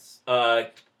defrosted. yes,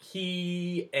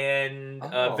 he and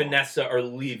Oh. Vanessa are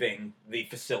leaving the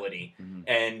facility, Mhm.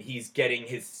 and he's getting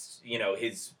his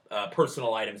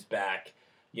personal items back.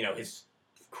 You know, his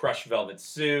crushed velvet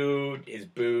suit, his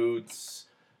boots,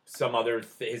 some other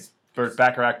his Burt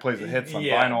Bacharach plays the hits on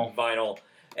vinyl.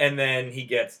 and then he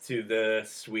gets to the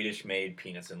Swedish-made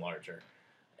penis enlarger,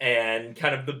 and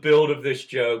kind of the build of this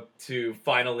joke to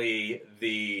finally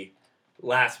the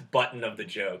last button of the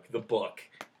joke, the book,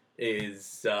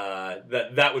 is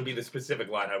that would be the specific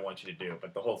line I want you to do.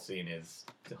 But the whole scene is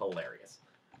hilarious.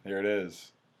 Here it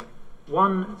is.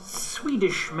 One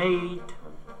Swedish-made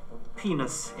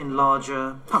penis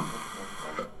enlarger pump.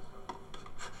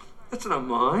 That's not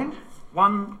mine.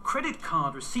 One credit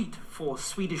card receipt for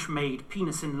Swedish-made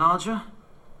penis enlarger,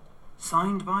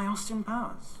 signed by Austin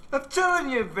Powers. I'm telling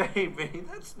you, baby,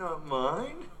 that's not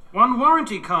mine. One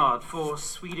warranty card for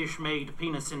Swedish-made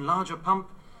penis enlarger pump,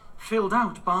 filled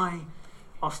out by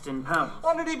Austin Powers.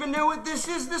 I don't even know what this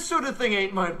is. This sort of thing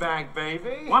ain't my bag,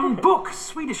 baby. One book,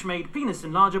 Swedish-made penis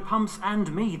enlarger pumps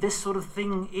and me. This sort of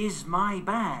thing is my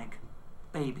bag,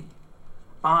 baby,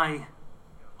 by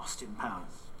Austin Powers.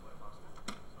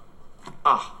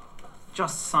 Ah.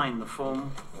 Just sign the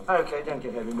form. Okay, don't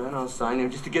get heavy, man. I'll sign him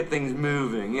just to get things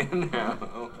moving, you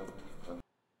know.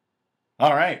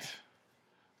 All right.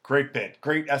 Great bit.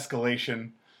 Great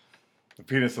escalation. The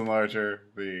penis enlarger,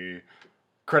 the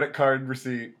credit card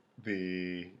receipt,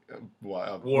 the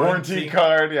warranty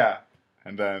card, yeah.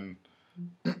 And then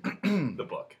The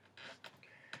book.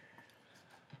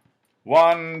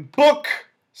 one book,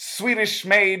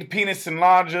 Swedish-made penis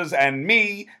enlargers, and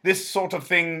me. This sort of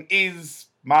thing is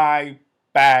my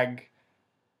bag,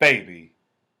 baby,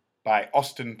 by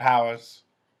Austin Powers.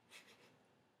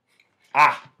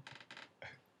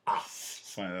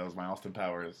 Sorry, that was my Austin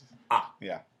Powers.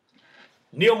 Yeah.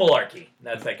 Neil Malarkey.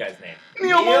 That's that guy's name.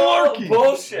 Neil Malarkey.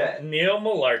 Bullshit. Neil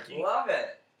Malarkey. Love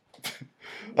it.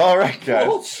 All right, guys.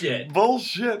 Bullshit.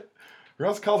 Bullshit.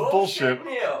 Russ calls bullshit.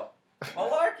 Neil.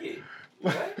 Malarkey.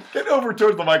 What? Get over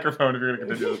towards the microphone if you're going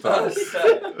to continue to talk.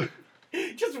 Oh,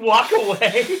 Just walk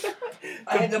away.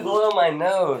 I had to blow my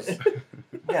nose. Getting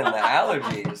the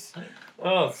allergies.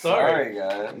 Oh, sorry. Sorry,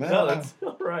 guys. No, that's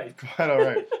all right. Quite all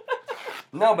right.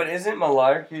 No, but isn't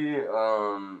malarkey,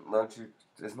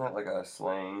 isn't that like a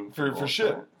slang? For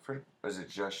shit. Is it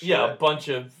just shit? Yeah, a bunch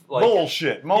of like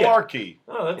Bullshit. Malarkey.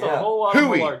 Oh, that's Yeah. a whole lot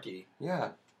Hooey. of malarkey.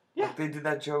 Yeah. Yeah. Like they did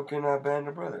that joke in Band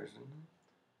of Brothers.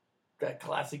 That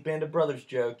classic Band of Brothers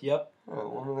joke. Yep. Oh,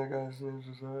 one of the guys' names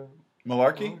was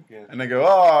Malarkey? Yeah. And they go,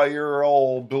 oh, you're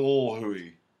old bull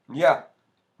hooey. Yeah.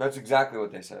 That's exactly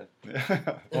what they said.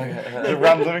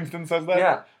 Ron Livingston says that?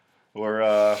 Yeah. Or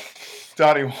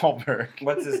Donnie Wahlberg.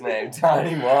 What's his name?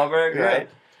 Donnie Wahlberg, Yeah. right?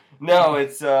 No,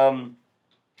 it's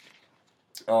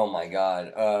oh my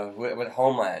God. With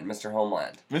Homeland, Mr.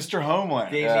 Homeland. Mr.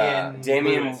 Homeland.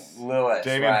 Damian Lewis.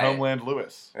 Damian right. Homeland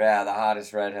Lewis. Yeah, the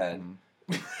hottest redhead.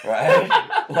 Right?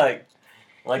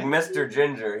 like Mr.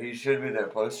 Ginger, he should be their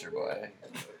poster boy.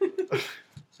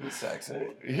 He's sexy.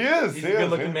 He is. He's he a is.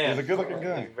 good-looking man. He's a good-looking He's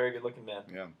guy. a very good-looking man.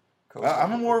 Yeah. Cool.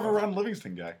 I'm more of a Ron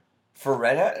Livingston guy. For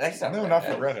redhead? That's not No, redhead. not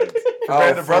for redheads. For Oh,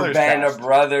 Band of Brothers. Band cast. of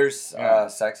Brothers Yeah.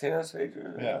 sexiness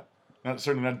feature? Yeah.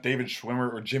 Certainly not David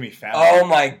Schwimmer or Jimmy Fallon. Oh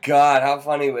my God, how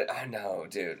funny would I know,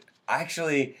 dude.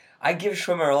 Actually, I give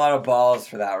Schwimmer a lot of balls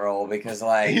for that role because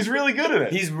like He's really good at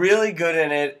it. he's really good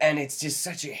in it and it's just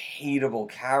such a hateable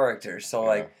character. So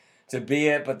like to be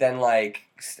it, but then like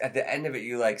at the end of it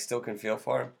you like still can feel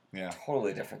for him. Yeah.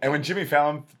 Totally different. And when Jimmy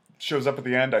Fallon shows up at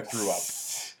the end, I threw up.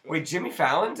 Wait, Jimmy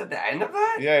Fallon's at the end of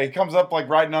that? Yeah, he comes up like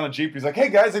riding on a Jeep. He's like, hey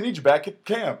guys, I need you back at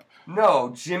camp.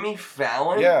 No, Jimmy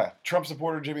Fallon? Yeah, Trump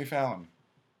supporter Jimmy Fallon.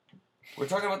 We're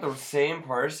talking about the same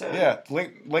person? Yeah,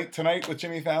 late tonight with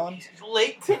Jimmy Fallon.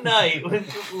 Later tonight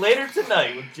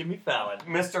with Jimmy Fallon.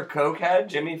 Mr. Cokehead,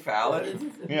 Jimmy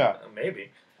Fallon? Yeah. Maybe.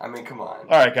 I mean, come on.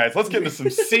 All right, guys, let's get into some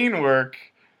scene work.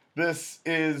 This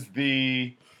is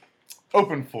the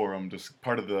open forum, just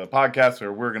part of the podcast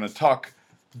where we're going to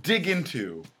dig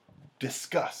into,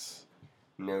 discuss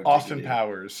No Austin diggity.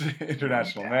 Powers,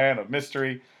 International Man of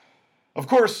Mystery. Of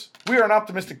course, we are an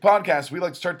optimistic podcast. We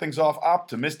like to start things off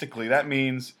optimistically. That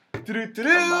means I'm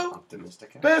not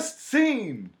optimistic. best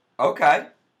scene. Okay.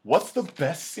 What's the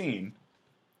best scene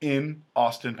in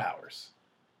Austin Powers?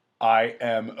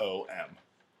 IMOM.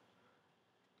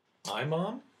 My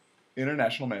mom?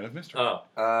 International Man of Mystery. Oh.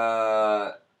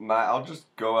 I'll just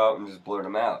go out and just blurt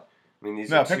them out. I mean, these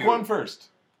No, are pick two. one first.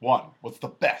 One. What's the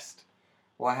best?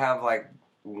 Well, I have like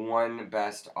one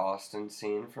best Austin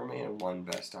scene for me and one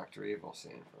best Dr. Evil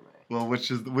scene for me. Well,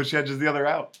 which edges the other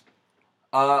out?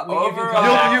 We'll come Overall,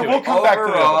 back to it. We'll come back to that.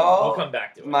 overall, We'll come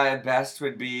back to it. my best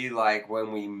would be like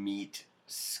when we meet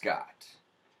Scott,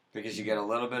 because you get a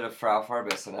little bit of Frau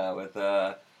Farbissina with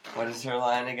what is her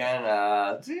line again?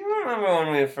 Do you remember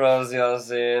when we froze your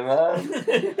semen?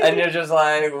 And you're just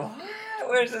like, what?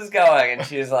 Where's this going? And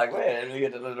she's like, wait, we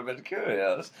get a little bit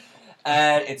curious.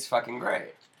 And it's fucking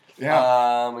great.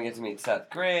 Yeah. We get to meet Seth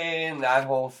Green, that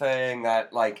whole thing,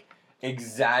 that, like,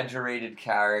 exaggerated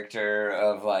character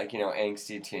of like,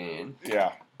 angsty teen.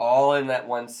 Yeah. All in that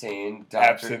one scene.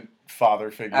 Absent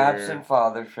father figure. Absent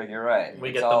father figure, right. We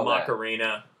It's get the all that.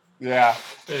 Macarena. Yeah.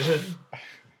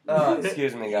 Oh,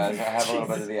 excuse me, guys. I have a little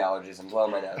bit of the allergies. I'm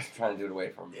blowing my nose. I'm trying to do it away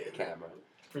from the camera.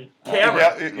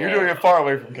 Camera. Yeah, you're doing it far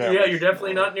away from camera. Yeah, you're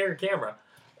definitely not near a camera.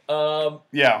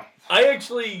 Yeah. I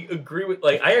actually agree with,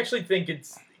 I actually think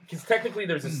it's, because technically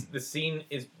there's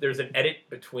there's an edit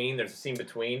between, there's a scene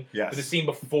between, Yes. but the scene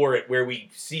before it where we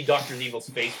see Dr. Evil's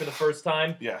face for the first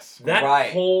time. Yes. That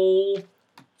Right. whole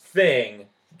thing,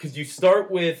 because you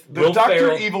start with The Will Dr.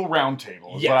 Ferrell. Evil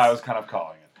Roundtable is Yes. what I was kind of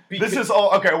calling it. Because- This is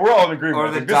all, okay, we're all in agreement. Or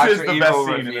I the think this is Dr. the best Evil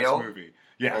scene in reveal? this movie.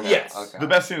 Yeah. Or no? Yes. Okay. The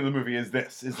best scene in the movie is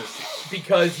this scene.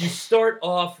 Because you start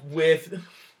off with...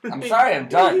 I'm sorry, I'm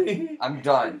done. I'm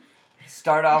done.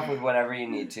 Start off with whatever you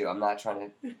need to. I'm not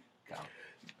trying to go.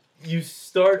 You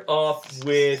start off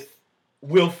with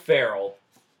Will Ferrell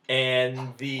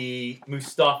and the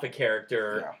Mustafa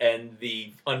character and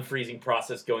the unfreezing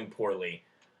process going poorly.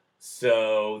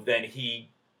 So then he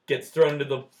gets thrown into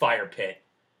the fire pit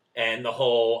and the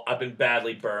whole, I've been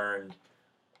badly burned,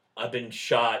 I've been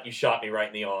shot, you shot me right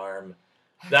in the arm.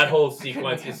 That whole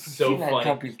sequence is so funny.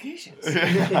 Complications.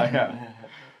 yeah.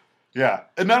 Yeah.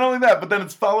 And not only that, but then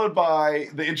it's followed by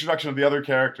the introduction of the other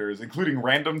characters, including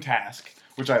Random Task,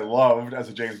 which I loved as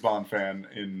a James Bond fan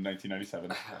in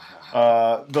 1997.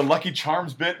 The Lucky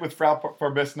Charms bit with Frau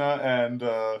Farbissina and...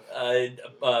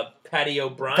 Patty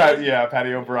O'Brien?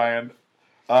 Patty O'Brien.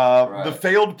 Right. The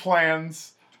failed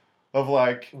plans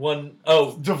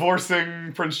of,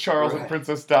 divorcing Prince Charles and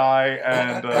Princess Di,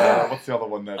 and what's the other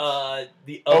one that's...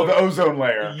 the ozone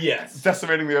layer. Yes.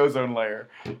 Decimating the ozone layer.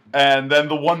 And then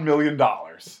the $1 million.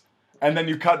 And then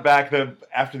you cut back,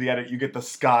 after the edit, you get the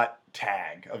Scott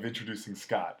tag of introducing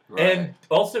Scott. Right. And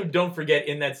also, don't forget,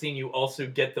 in that scene, you also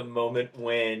get the moment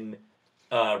when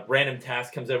Random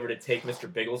Task comes over to take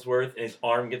Mr. Bigglesworth, and his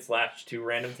arm gets latched to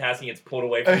Random Task, and he gets pulled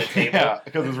away from the table. Yeah,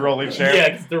 because his rolling chair.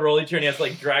 Yeah, because the rolling chair, and he has to,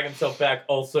 drag himself back.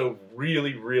 Also,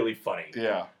 really, really funny.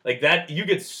 Yeah. Like, that, you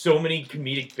get so many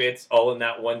comedic bits all in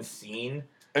that one scene.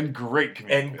 And great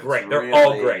comedic And bits. great. They're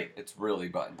all great. It's really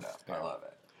buttoned up. I love it.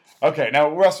 Okay, now,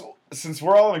 Russ, since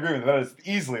we're all in agreement that is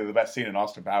easily the best scene in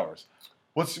Austin Powers,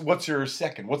 what's your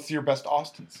second? What's your best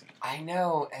Austin scene? I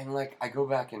know, and I go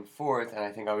back and forth, and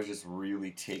I think I was just really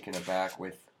taken aback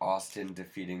with Austin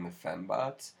defeating the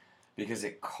Fembots because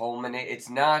it culminates. It's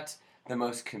not the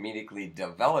most comedically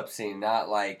developed scene, not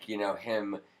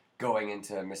him going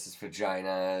into Mrs.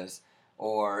 Vagina's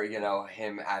or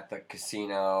him at the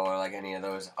casino or any of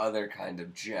those other kind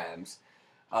of gems,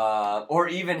 or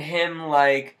even him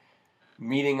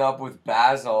meeting up with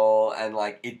Basil and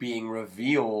it being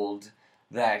revealed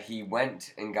that he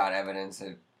went and got evidence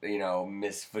at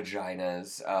Miss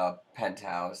Vagina's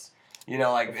penthouse.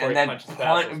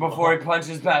 Before he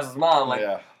punches Basil's mom.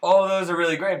 All of those are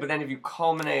really great. But then if you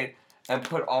culminate and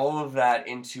put all of that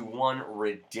into one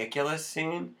ridiculous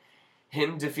scene,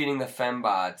 him defeating the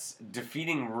Fembots,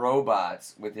 defeating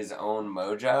robots with his own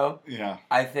mojo,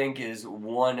 I think is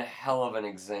one hell of an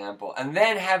example. And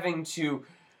then having to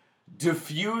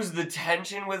diffuse the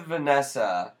tension with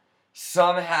Vanessa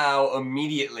somehow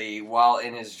immediately while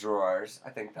in his drawers. I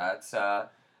think that's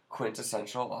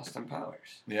quintessential Austin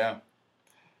Powers. Yeah.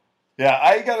 Yeah,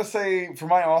 I gotta say, for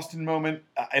my Austin moment,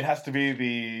 it has to be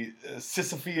the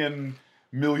Sisyphean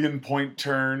million-point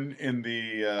turn in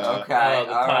the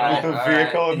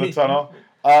vehicle in the tunnel.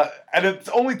 And it's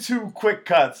only 2 quick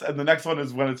cuts, and the next one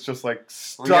is when it's just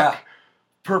stuck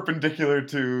perpendicular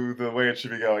to the way it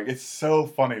should be going. It's so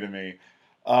funny to me.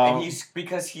 And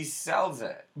because he sells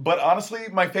it. But honestly,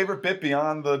 my favorite bit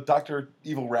beyond the Dr.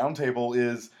 Evil Roundtable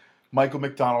is Michael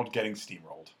McDonald getting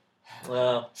steamrolled.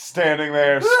 Standing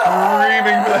there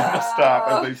screaming for them to stop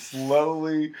as they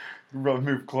slowly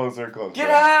move closer and closer. Get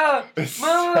out! It's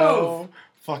Move! so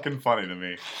fucking funny to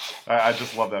me. I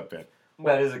just love that bit.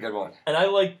 That is a good one. And I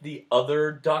like the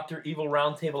other Dr. Evil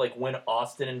Roundtable, when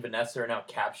Austin and Vanessa are now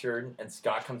captured and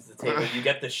Scott comes to the table, you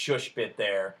get the shush bit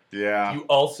there. Yeah. You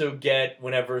also get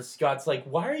whenever Scott's like,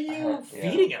 why are you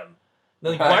feeding him?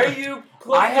 They're like, why are you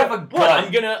close I have a gun. What?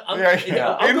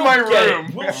 I'm in my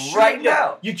room. We'll shoot right you.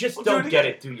 now. You just We'll don't do it get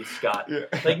again. it, do you, Scott?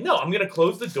 Yeah. No, I'm going to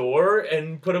close the door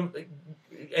and put him,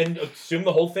 and assume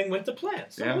the whole thing went to plan.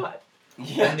 So what?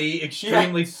 Yeah. And the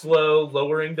extremely slow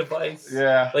lowering device.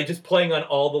 Yeah. Just playing on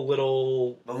all the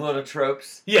little... The little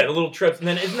tropes. Yeah, the little trips. And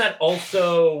then isn't that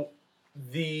also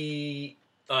the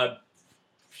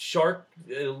shark...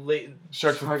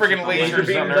 Sharks with friggin' laser lasers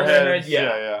beams on on their their heads. head,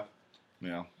 yeah.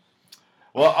 Yeah.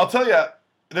 Well, I'll tell you,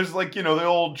 there's like, the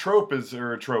old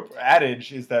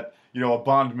adage is that, a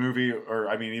Bond movie, or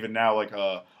I mean, even now, like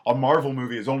a Marvel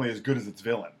movie is only as good as its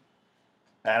villain.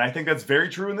 And I think that's very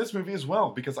true in this movie as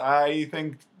well, because I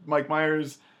think Mike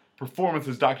Myers' performance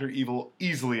as Dr. Evil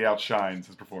easily outshines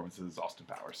his performance as Austin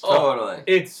Powers. Totally.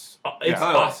 It's Yeah.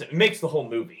 awesome. It makes the whole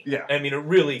movie. Yeah. I mean, it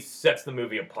really sets the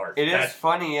movie apart. It is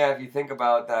funny, yeah, if you think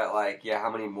about that, like, yeah,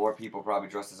 how many more people probably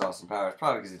dressed as Austin Powers?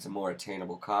 Probably because it's a more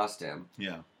attainable costume.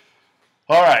 Yeah.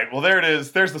 All right, well, there it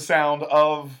is. There's the sound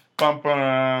of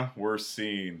worst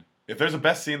scene. If there's a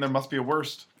best scene, there must be a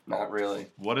worst. Not really.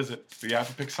 What is it? You have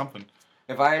to pick something.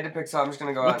 If I had to pick something, I'm just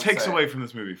going to go out What and takes say away from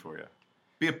this movie for you?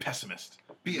 Be a pessimist.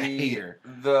 Be a hater.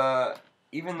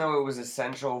 Even though it was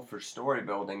essential for story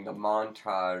building, the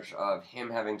montage of him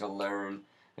having to learn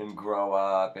and grow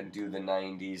up and do the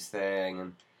 90s thing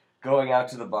and going out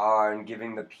to the bar and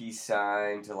giving the peace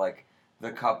sign to, like,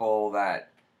 the couple that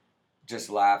just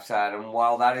laughs at him.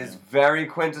 While that is very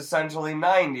quintessentially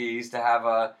 90s to have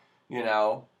a,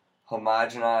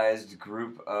 homogenized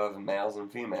group of males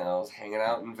and females hanging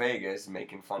out in Vegas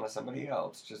making fun of somebody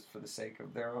else just for the sake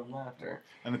of their own laughter.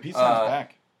 And the peace sign's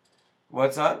back.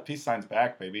 What's up? Peace sign's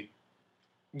back, baby.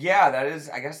 Yeah, that is.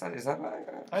 I guess that is that.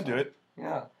 I do it.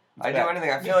 Yeah, It's I back. do anything.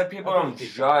 I feel like people don't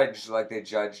judge like they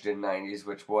judged in '90s,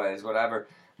 which was whatever.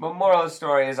 But moral of the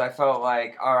story is, I felt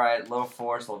like, all right, little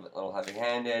forced, a little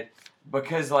heavy-handed,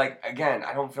 because like again,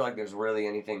 I don't feel like there's really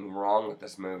anything wrong with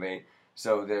this movie.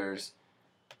 So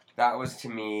that was to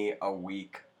me a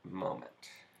weak moment.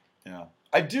 Yeah.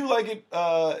 I do like it,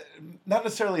 not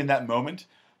necessarily in that moment,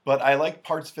 but I like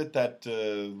parts of it that,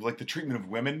 like the treatment of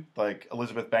women, like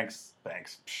Elizabeth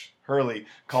Hurley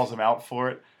calls him out for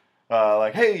it.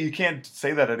 Like, hey, you can't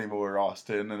say that anymore,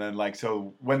 Austin. And then, like,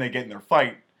 so when they get in their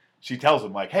fight, she tells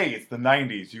him, like, hey, it's the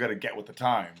 90s. You got to get with the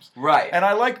times. Right. And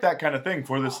I like that kind of thing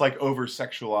for this, like,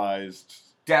 over-sexualized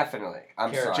Definitely.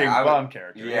 I'm sorry. James Bond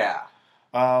character. Yeah.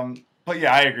 But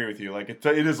yeah, I agree with you. Like, it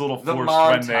is a little The forced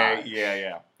montage. when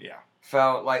they... Yeah.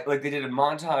 Felt like they did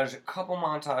a couple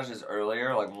montages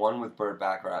earlier, like one with Burt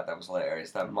Bacharach that was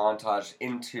hilarious. That montage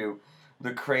into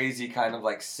the crazy kind of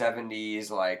like 70s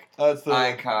like That's the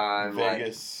icon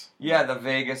Vegas. Like, the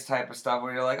Vegas type of stuff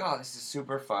where you're like, oh, this is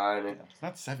super fun. And It's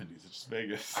not 70s, it's just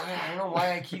Vegas. I don't know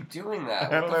why I keep doing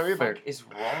that. I don't know either. What the fuck is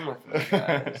wrong with me,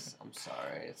 guys? I'm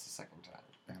sorry. It's the second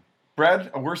time.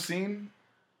 Brad, a worst scene?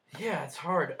 Yeah, it's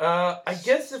hard. I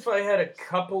guess if I had a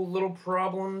couple little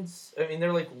problems, I mean,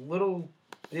 they're like little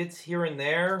bits here and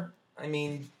there. I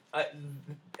mean,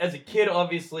 as a kid,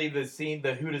 obviously,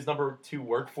 the Who Does Number 2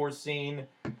 Work For scene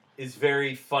is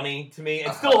very funny to me.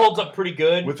 It still holds up pretty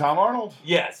good. With Tom Arnold?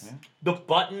 Yes. Yeah. The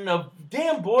button of,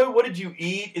 damn boy, what did you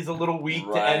eat is a little weak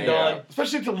to end on.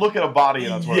 Especially to look at a body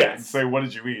and Yes. say, what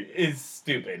did you eat? Is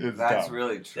stupid. It's That's dumb.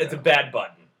 really true. It's a bad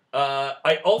button.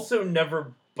 I also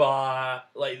never bought,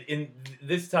 like, in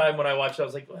this time when I watched it, I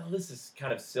was like, well, this is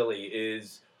kind of silly.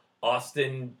 Is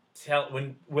Austin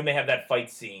when they have that fight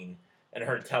scene and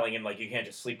her telling him, like, you can't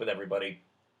just sleep with everybody,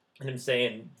 and him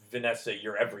saying, Vanessa,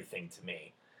 you're everything to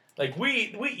me. Like,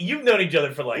 you've known each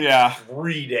other for like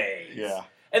 3 days. Yeah.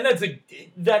 And that is a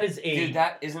Dude, isn't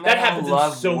that that how happens in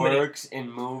love so many- works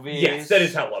in movies? Yes, that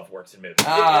is how love works in movies.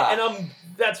 Ah. And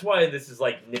that's why this is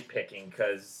like nitpicking,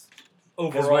 because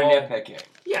Because overall, we're nitpicking.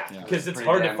 yeah, Yeah. because it's Pretty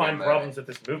hard to damn find good problems with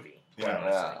this movie. Yeah. quite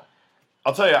honestly. Yeah.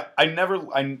 I'll tell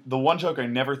you, the one joke I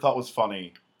never thought was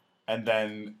funny, and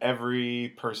then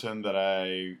every person that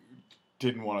I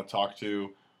didn't want to talk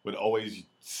to would always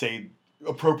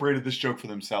appropriated this joke for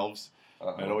themselves.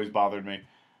 Uh-huh. It always bothered me.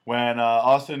 When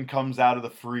Austin comes out of the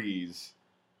freeze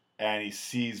and he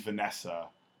sees Vanessa,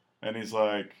 and he's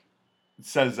like,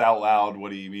 says out loud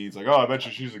what he means, like, oh, I bet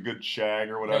you she's a good shag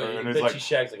or whatever. No, and but he's like, she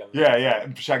shags like a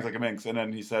yeah, shags like a minx. And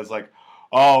then he says, like,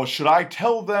 oh, should I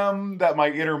tell them that my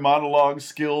inner monologue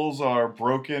skills are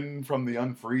broken from the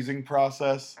unfreezing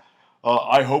process?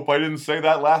 I hope I didn't say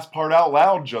that last part out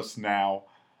loud just now.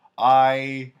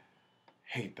 I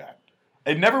hate that.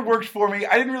 It never worked for me.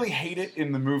 I didn't really hate it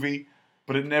in the movie,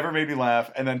 but it never made me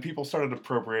laugh. And then people started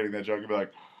appropriating that joke and be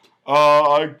like,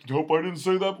 I hope I didn't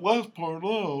say that last part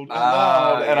loud.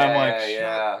 And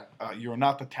I'm like, you're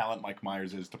not the talent Mike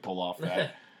Myers is to pull off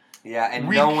that. Yeah, and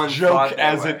Weak no one joke thought they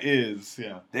as were. it is.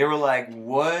 Yeah. They were like,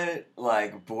 what,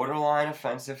 like, borderline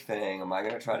offensive thing am I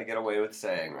going to try to get away with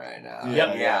saying right now?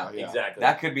 Yep, Yeah. exactly.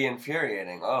 That could be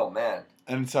infuriating. Oh, man.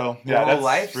 And so, Your yeah, whole that's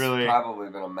life's really... probably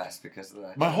been a mess because of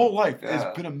that. My joke. whole life Yeah.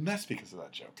 has been a mess because of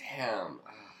that joke. Damn.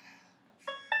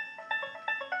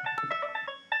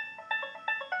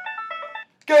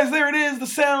 Guys, there it is, the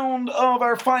sound of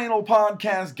our final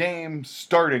podcast game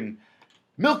starting.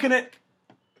 Milking it.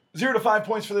 0 to 5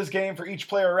 points for this game for each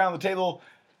player around the table.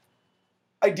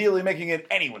 ideally making it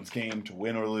anyone's game to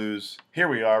win or lose. Here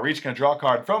we are, each going to draw a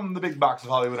card from the big box of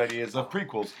Hollywood ideas of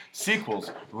prequels,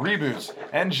 sequels, reboots,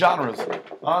 and genres.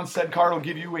 On said card will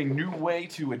give you a new way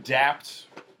to adapt,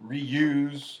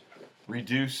 reuse,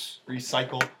 reduce,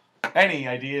 recycle any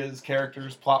ideas,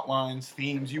 characters, plot lines,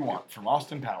 themes you want from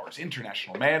Austin Powers,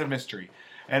 International Man of Mystery,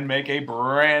 and make a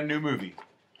brand new movie.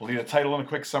 We'll need a title and a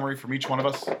quick summary from each one of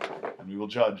us, and we will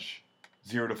judge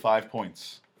 0 to 5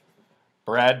 points.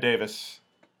 Brad Davis.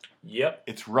 Yep.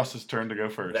 It's Russ's turn to go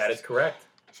first. That is correct.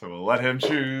 So we'll let him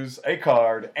choose a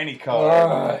card, any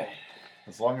card,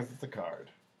 as long as it's a card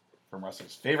from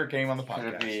Russ's favorite game on the Could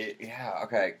it podcast. be,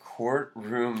 okay,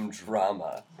 courtroom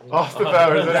drama. Austin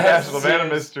Powers, That International Man of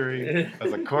seems- Mystery,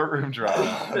 as a courtroom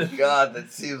drama. Oh, God,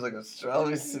 that seems like a strong. Let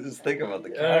me just think about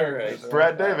the characters. right.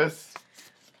 Brad Davis.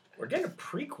 We're getting a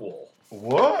prequel.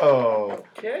 Whoa.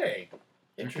 Okay.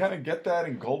 You kind of get that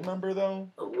in Goldmember, though?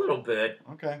 A little bit.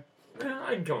 Okay.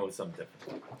 I can come up with something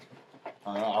different.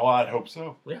 Well, I'd hope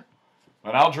so. Yeah.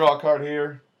 And I'll draw a card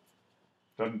here.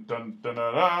 Dun dun dun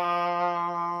dun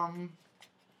dun.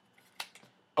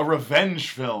 A revenge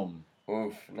film.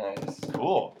 Oof, nice.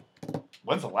 Cool.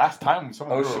 When's the last time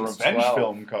someone drew a Ocean's revenge 12.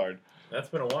 film card? That's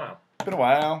been a while. Been a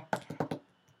while.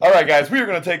 All right, guys, we are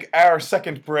going to take our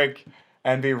second break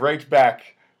and be right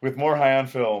back with more High on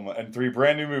Film and 3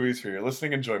 brand new movies for your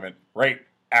listening enjoyment right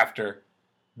after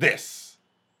this.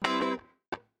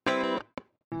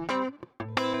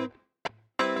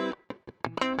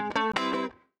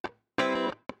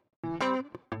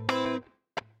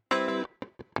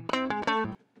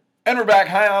 And we're back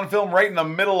high on film right in the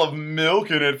middle of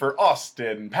milking it for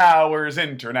Austin Powers,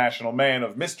 International Man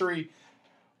of Mystery.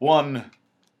 One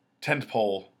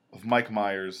tentpole of Mike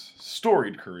Myers'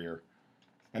 storied career.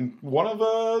 And one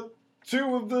of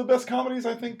 2 of the best comedies,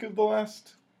 I think, of the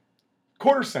last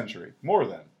quarter century. More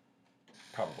than.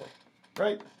 Probably.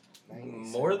 Right?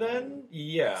 More than?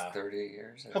 Yeah. It's 30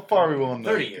 years. How far are we willing to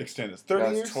 30 years. extend this? No, 30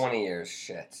 it's years? 20 years.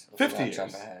 Shit. 50 Let's not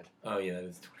jump years. ahead. Oh, yeah, that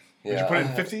is 20. Would you put it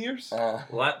in 50 years?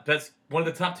 That's one of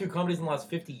the top 2 comedies in the last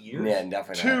 50 years? Yeah,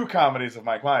 definitely. 2 comedies of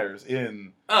Mike Myers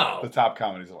in the top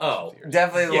comedies of the last 50 years.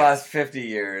 Definitely the Yes. last 50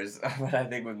 years. But I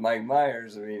think with Mike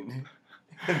Myers, I mean.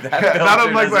 that Not filter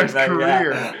of Mike Myers' doesn't- yeah.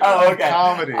 career. Oh, of okay.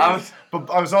 comedy. I But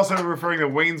I was also referring to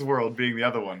Wayne's World being the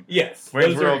other one. Yes.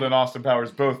 Wayne's those World are- and Austin Powers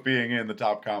both being in the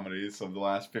top comedies of the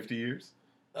last 50 years.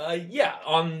 Yeah,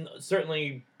 on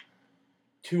certainly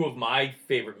 2 of my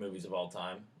favorite movies of all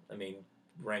time. I mean,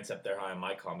 ranks up there high on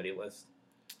my comedy list.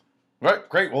 Right,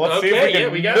 great. Well, let's see if Okay, we can yeah,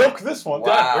 we got milk it. this one. Wow.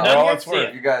 We're For done all here? it's See worth.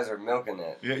 ya. You guys are milking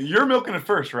it. Yeah, you're milking it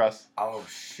first, Russ, Oh,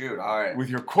 shoot. All right. with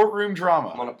your courtroom I'm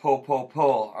drama. going to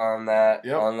pull on that.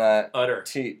 Yep. On that. Utter.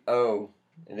 Oh,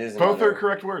 it is an Both utter. are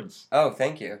correct words. Oh,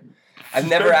 thank you. I've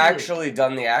never Thank you. actually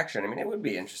done the action. I mean, it would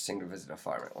be interesting to visit a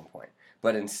farm at one point.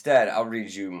 But instead, I'll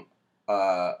read you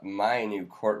my new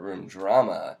courtroom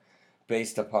drama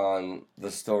based upon the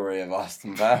story of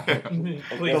Austin Powers.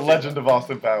 The Legend of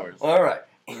Austin Powers. All right.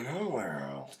 In a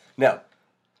world. No.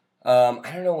 I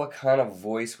don't know what kind of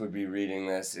voice would be reading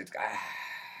this.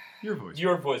 Your voice.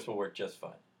 Your voice will work just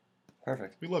fine.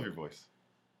 Perfect. We love your voice.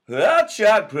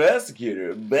 Hotshot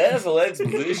prosecutor, Basil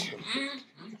Exposition.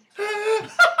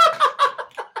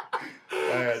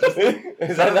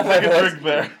 Is that not my Take a voice? drink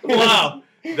there. Wow.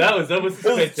 That was a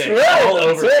spit take. Right, All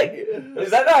over.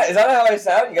 Is that not how I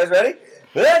sound? You guys ready?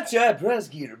 Hotshot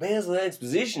prosecutor, Basil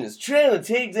Exposition is trying to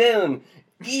take down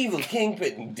evil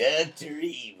kingpin Dr.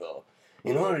 Evil.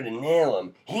 In order to nail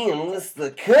him, he enlists the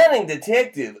cunning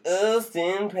detective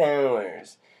Austin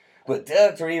Powers. But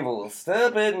Dr. Evil will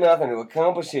stop at nothing to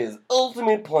accomplish his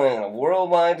ultimate plan of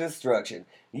worldwide destruction,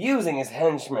 using his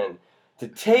henchmen to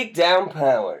take down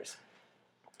Powers.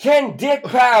 Can Dick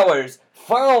Powers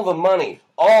follow the money,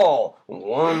 all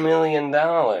 $1 million,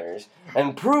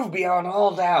 and prove beyond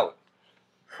all doubt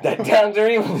that Dr.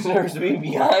 Evil deserves to be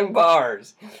behind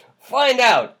bars? Find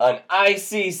out on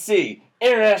ICC,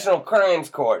 International Crimes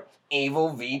Court, Evil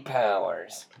v.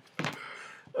 Powers.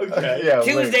 Okay. Yeah,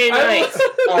 Tuesday nights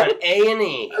on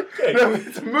A&E. No,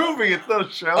 it's a movie. It's not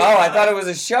a show. Oh, I thought it was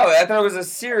a show. I thought it was a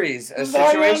series, a It's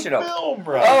not even situational. film,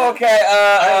 bro. Oh, okay.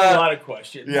 I have a lot of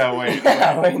questions. Yeah, wait.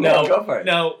 Wait, no, go for it.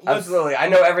 No, let's- Absolutely. I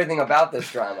know everything about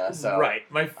this drama, so Right.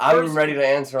 My first, I'm ready to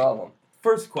answer all of them.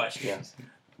 First question Yes.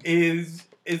 is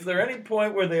there any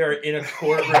point where they are in a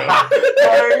courtroom?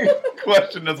 My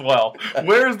question as well.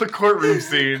 Where's the courtroom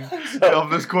scene of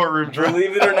this courtroom drama?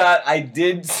 Believe it or not, I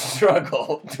did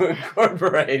struggle to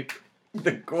incorporate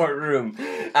the courtroom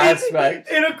aspect.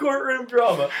 in a courtroom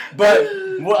drama. But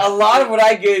a lot of what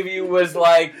I gave you was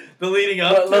like The leading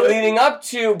up. the leading up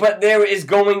to, but there is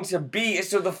going to be.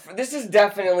 So this is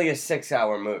definitely a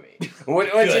 6-hour movie,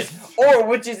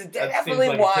 which is definitely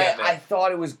like why I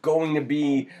thought it was going to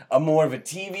be a more of a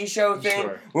TV show thing,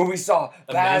 Sure. where we saw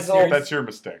A Basil. miniseries? That's your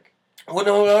mistake. Well,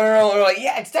 no. Like,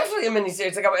 yeah, it's definitely a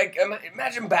miniseries. Like,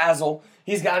 imagine Basil.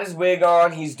 He's got his wig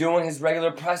on. He's doing his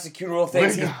regular prosecutorial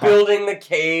things. Wig He's on. building the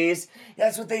case.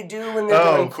 That's what they do when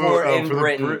they're doing court in for the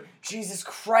Britain. Jesus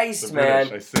Christ, The man.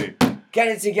 British, I see. Get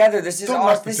it together. This is Don't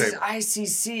knock the this is table.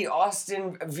 ICC,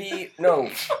 Austin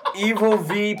Evil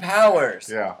v. Powers.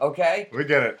 Yeah. Okay? We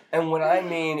get it. And what I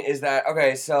mean is that,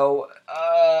 okay, so,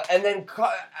 and then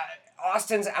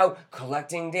Austin's out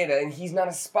collecting data, and he's not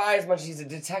a spy as much as he's a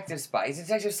detective spy. He's a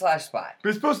detective/spy. But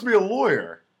he's supposed to be a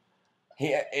lawyer.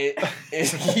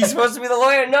 Is he supposed to be the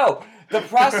lawyer? No. The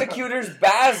prosecutor's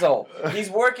Basil. He's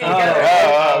working okay.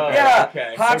 yeah.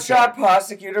 Okay. Hotshot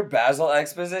prosecutor Basil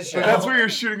Exposition. But that's where you're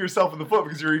shooting yourself in the foot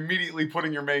because you're immediately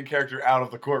putting your main character out of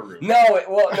the courtroom. No.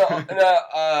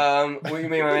 What do you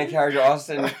mean, my main character,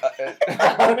 Austin?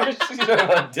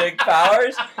 Dick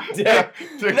Powers? Dick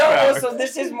Dick no, Powers. so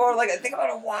this is more like, think about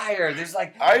a Wire. There's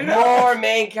like I know. more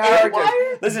main characters.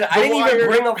 Wire? Listen, I The didn't Wire. even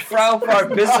bring up Frau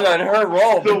Farbissina on her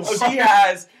role, but The she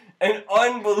has an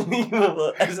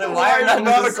unbelievable. As a The Wire, Wire's not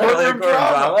not a necessarily courtroom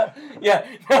drama. Yeah,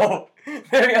 no.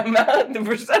 The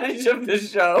percentage of the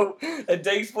show that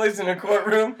takes place in a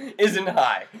courtroom isn't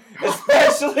high,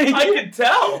 especially I can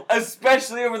tell.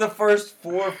 especially over the first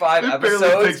 4 or 5 It barely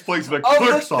episodes takes place in a of the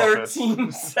clerk's office.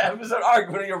 13th episode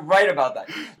arc. But you're right about that.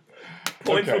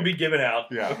 Points Okay. will be given out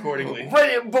Yeah. accordingly.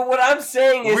 But what I'm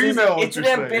saying We is know what it's an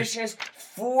you're saying. ambitious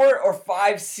 4 or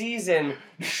 5 season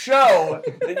show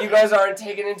that you guys aren't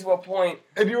taking into a point.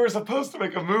 And you were supposed to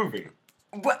make a movie.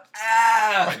 But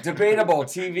debatable.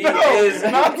 TV No, is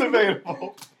not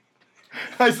debatable.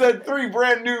 I said 3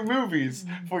 brand new movies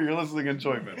for your listening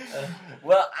enjoyment.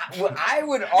 Well, I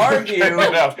would argue Okay, no,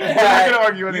 we're not that gonna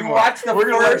argue you anymore. watch the We're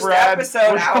gonna let first Brad- episode,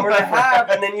 we're gonna hour and a let half,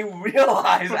 Brad- and then you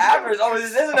realize afterwards, oh,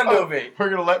 this isn't a movie. We're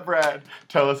gonna let Brad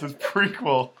tell us his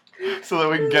prequel so that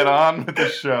we can get on with the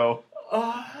show.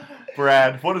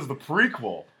 Brad, what is the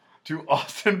prequel to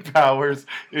Austin Powers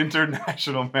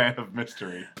International Man of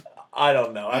Mystery? I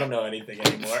don't know. I don't know anything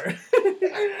anymore.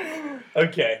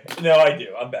 Okay. No, I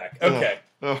do. I'm back. Okay.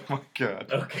 Oh my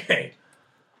god. Okay.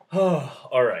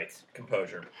 All right.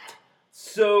 Composure.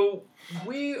 So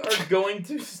we are going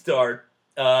to start.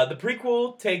 The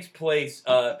prequel takes place.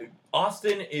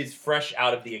 Austin is fresh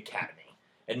out of the academy,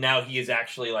 and now he is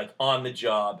actually like on the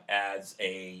job as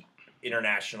a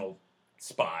international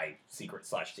spy, secret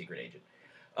agent.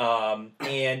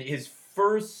 And his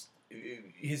first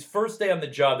day on the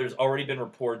job, there's already been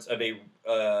reports of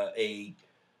a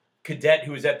cadet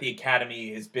who is at the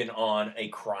academy has been on a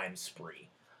crime spree,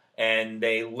 and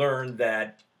they learned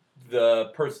that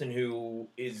that person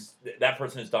is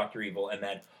Dr. Evil, and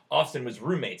that Austin was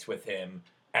roommates with him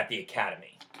at the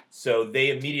academy. So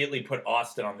they immediately put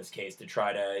Austin on this case to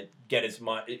try to get as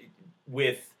much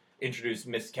introduce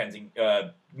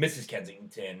Mrs.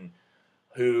 Kensington,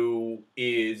 who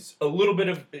is a little bit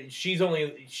of she's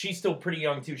still pretty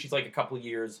young too. She's like a couple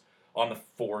years on the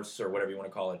force or whatever you want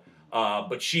to call it.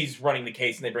 But she's running the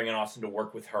case, and they bring in Austin to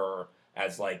work with her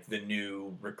as like the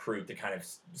new recruit to kind of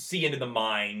see into the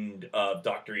mind of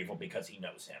Dr. Evil because he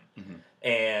knows him. Mhm.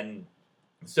 And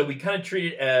so we kind of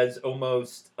treat it as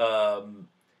almost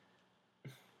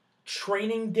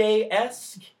Training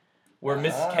Day-esque, where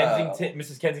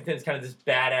Mrs. Kensington is kind of this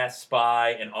badass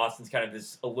spy, and Austin's kind of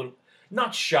this a little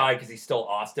not shy because he's still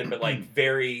Austin, but like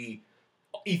very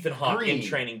Ethan Hawke in Green.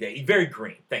 Training Day, very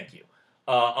green. Thank you.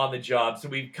 On the job, so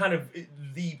we've kind of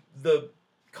the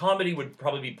comedy would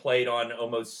probably be played on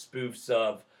almost spoofs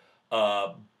of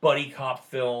buddy cop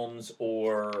films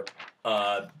or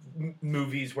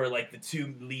movies where like the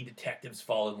 2 lead detectives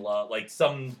fall in love, like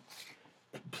some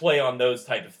play on those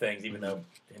type of things, even though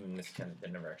him and Miss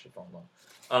Kensington never actually fall in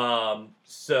love.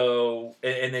 So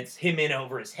and it's him in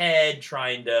over his head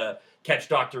trying to catch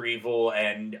Dr. Evil,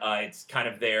 and it's kind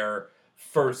of their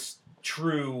first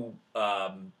true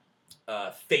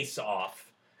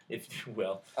face-off, if you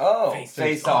will. Oh,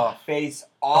 Face Off. Face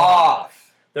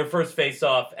off. Their first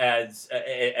face-off as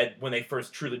when they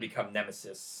first truly become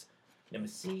nemesis.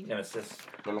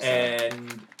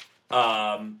 And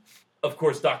of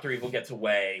course, Dr. Evil gets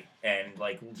away, and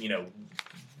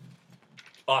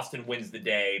Austin wins the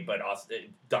day, but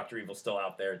Dr. Evil's still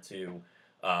out there to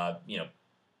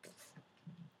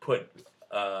put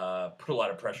put a lot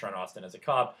of pressure on Austin as a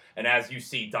cop. And as you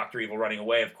see Dr. Evil running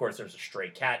away, of course, there's a stray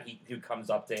cat who comes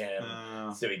up to him.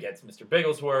 So he gets Mr.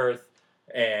 Bigglesworth.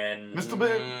 And Mr.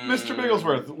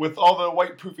 Bigglesworth with all the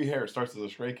white poofy hair starts as a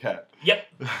stray cat. Yep.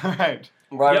 Right.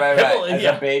 Right. Pibble, As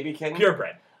a baby kitten?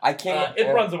 Purebred. I can't.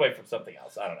 It runs away from something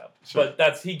else. I don't know. Sure.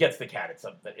 But he gets the cat at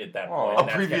that point. A and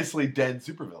that's previously dead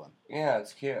supervillain. Yeah,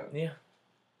 it's cute. Yeah.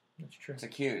 That's true.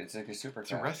 It's like a super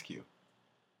It's a rescue.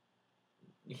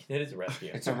 It is a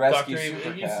rescue. It's a rescue Dr. Evil,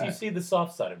 super you cat. see the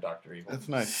soft side of Dr. Evil. That's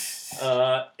nice.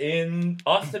 In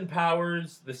Austin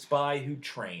Powers, The Spy Who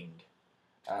Trained.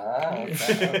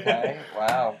 Okay.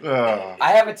 Wow. Ugh.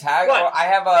 I have a tag. What? I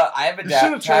have a You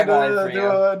should have tried tagline for to you.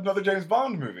 do another James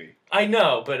Bond movie. I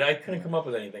know, but I couldn't come up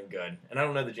with anything good. And I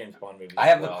don't know the James Bond movies. I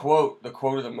have as the well.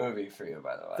 quote of the movie for you,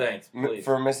 by the way. Thanks, please.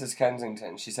 For Mrs.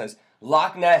 Kensington, she says,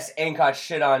 "Loch Ness ain't got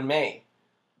shit on me."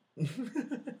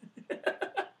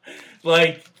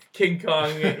 Like King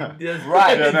Kong. Right.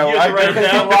 Yeah, no, You I had to write it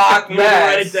because down. the Loch You had to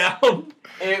write Ness- it down.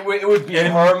 It would be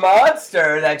her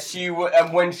monster that she would.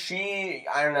 And when she,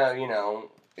 I don't know,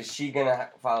 is she gonna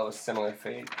follow a similar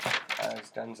fate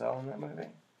as Denzel in that movie?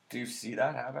 Do you see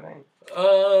that happening?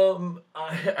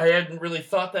 I hadn't really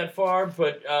thought that far,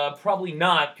 but probably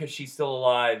not because she's still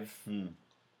alive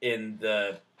in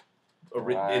the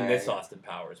in this Right. Austin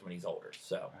Powers when he's older.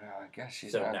 So Well, I guess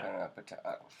she's So not no. gonna.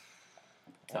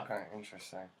 No. Okay,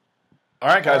 interesting. All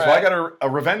right, guys. All Well, I right. got a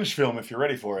revenge film if you're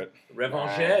ready for it.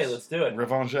 Revanche, Nice. let's do it.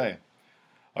 Revanche.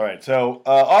 All right. So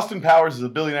Austin Powers is a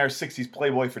billionaire '60s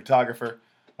Playboy photographer.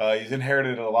 He's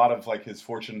inherited a lot of his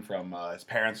fortune from his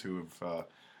parents, who have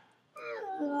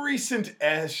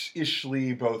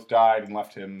recent-ishly both died and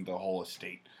left him the whole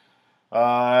estate.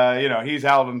 He's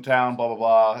out in town, blah blah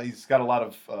blah. He's got a lot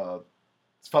of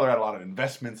his father had a lot of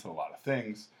investments and a lot of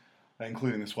things,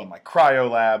 including this one cryo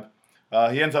lab.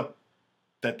 He ends up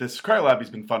that this cryo lab he's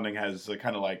been funding has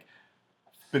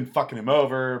been fucking him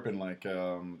over, been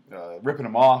ripping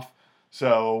him off.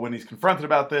 So when he's confronted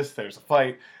about this, there's a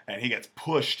fight, and he gets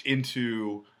pushed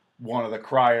into one of the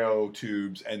cryo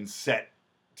tubes and set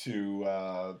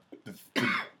to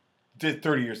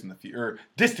 30 years in the future, or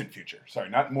distant future. Sorry,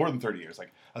 not more than 30 years,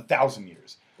 1,000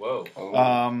 years. Whoa.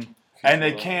 Oh. And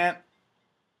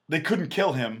they couldn't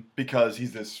kill him because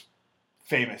he's this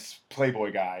famous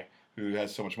Playboy guy who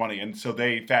has so much money, and so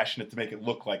they fashioned it to make it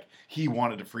look like he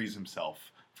wanted to freeze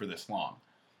himself for this long.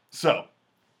 So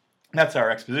that's our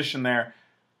exposition there.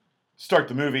 Start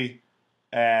the movie,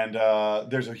 and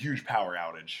there's a huge power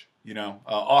outage.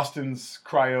 Austin's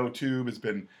cryo tube has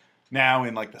been now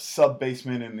in the sub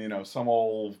basement in some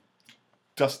old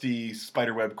dusty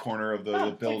spiderweb corner of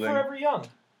the building. Like Forever Young.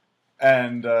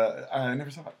 And I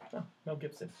never saw it. Oh, Mel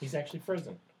Gibson. He's actually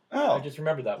frozen. Oh, I just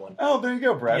remembered that one. oh, there you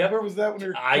go, Brad. Yep. Where was that when you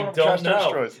were I pulling up don't Trash Trash know.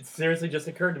 Destroys? It seriously just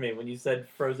occurred to me when you said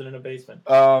frozen in a basement.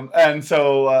 And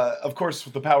so, of course,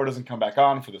 the power doesn't come back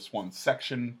on for this one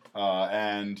section,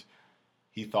 and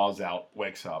he thaws out,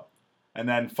 wakes up, and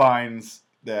then finds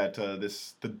that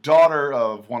the daughter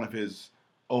of one of his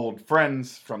old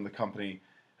friends from the company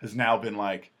has now been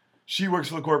she works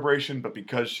for the corporation, but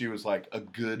because she was a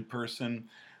good person,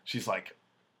 she's a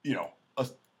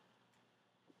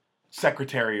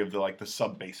secretary of the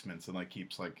sub basements and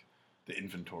keeps the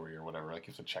inventory or whatever,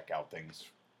 keeps to check out things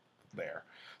there.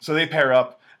 So they pair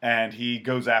up, and he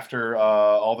goes after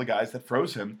all the guys that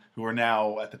froze him, who are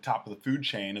now at the top of the food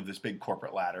chain of this big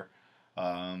corporate ladder.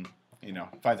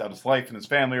 Finds out his life and his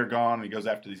family are gone, and he goes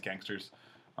after these gangsters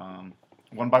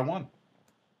one by one.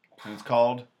 And it's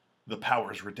called The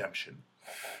Powers Redemption.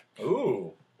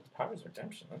 Ooh. Powers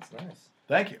Redemption. That's nice.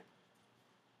 Thank you.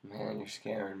 Man, you're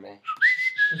scaring me.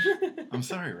 I'm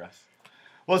sorry, Russ.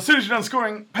 Well, as soon as you're done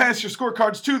scoring, pass your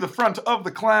scorecards to the front of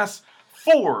the class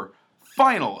for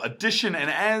final addition. And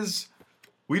as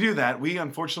we do that, we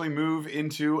unfortunately move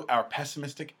into our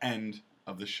pessimistic end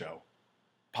of the show.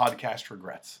 Podcast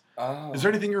regrets. Oh. Is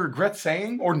there anything you regret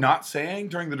saying or not saying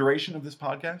during the duration of this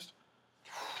podcast?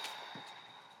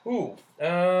 Ooh.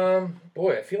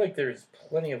 Boy, I feel like there's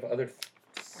plenty of other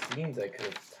scenes I could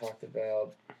have talked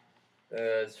about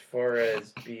as far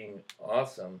as being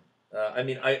awesome.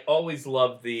 I always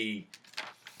love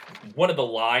one of the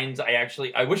lines. I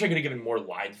wish I could have given more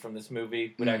lines from this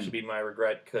movie. Would actually be my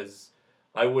regret, because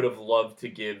I would have loved to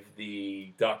give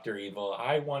the Dr. Evil,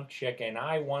 I want chicken,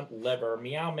 I want liver,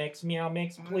 meow mix,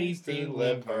 please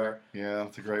deliver. Yeah,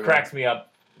 that's a great Cracks me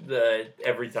up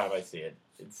every time I see it.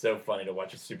 It's so funny to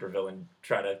watch a supervillain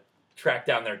try to track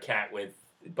down their cat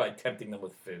by tempting them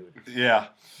with food. Yeah.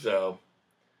 So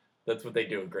that's what they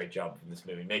do a great job in this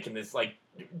movie, making this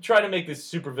try to make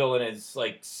this supervillain as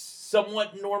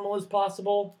somewhat normal as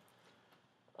possible.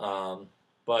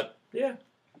 But yeah,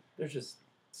 there's just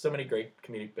so many great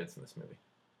comedic bits in this movie.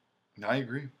 I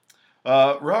agree.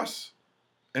 Russ,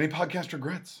 any podcast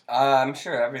regrets? I'm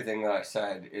sure everything that I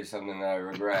said is something that I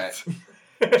regret,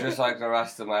 just like the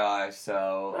rest of my life.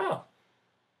 So, Oh,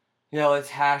 let's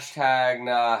hashtag.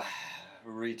 Nah,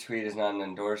 retweet is not an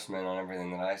endorsement on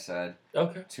everything that I said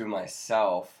okay. to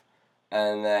myself,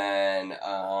 and then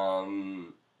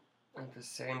at the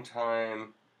same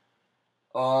time,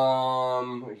 I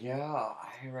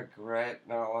regret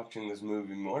not watching this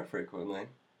movie more frequently.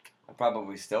 I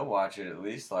probably still watch it at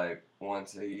least like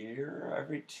once a year,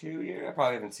 every 2 years. I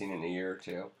probably haven't seen it in a year or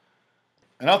two.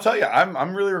 And I'll tell you,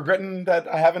 I'm really regretting that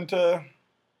I haven't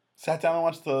sat down and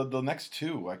watched the next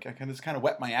two. I just kind of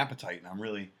whet my appetite, and I'm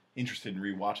really interested in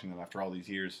rewatching them after all these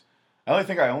years. I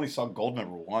only saw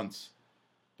Goldmember once,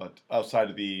 but outside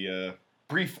of the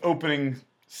brief opening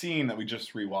scene that we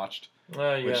just rewatched,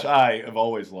 which I have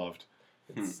always loved.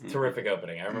 It's a terrific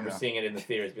opening. I remember seeing it in the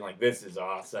theaters, being like, "This is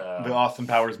awesome." The Austin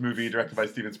Powers movie, directed by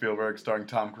Steven Spielberg, starring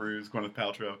Tom Cruise, Gwyneth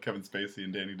Paltrow, Kevin Spacey,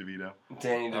 and Danny DeVito.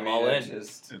 I'm all in.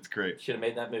 It's great. Should have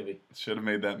made that movie. Should have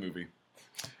made that movie.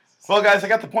 Well, guys, I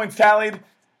got the points tallied,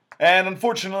 and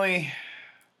unfortunately,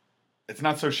 it's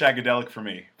not so shagadelic for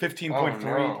me.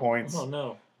 15.3 points. Oh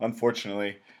no.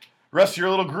 Unfortunately. Russ, you're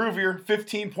a little groovier.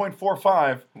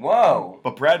 15.45. Whoa!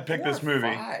 But Brad picked this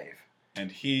movie, 5.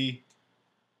 and he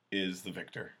is the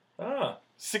victor. Ah.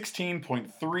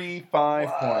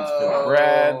 16.35 points for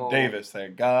Brad Davis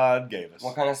that God gave us.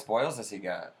 What kind of spoils does he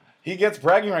got? He gets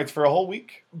bragging rights for a whole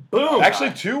week. Boom!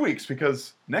 Actually, 2 weeks,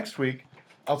 because next week,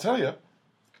 I'll tell you,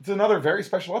 it's another very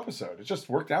special episode. It just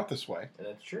worked out this way.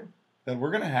 That's true. That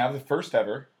we're going to have the first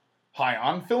ever High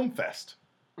On Film Fest.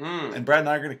 And Brad and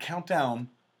I are going to count down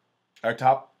our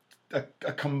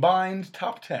a combined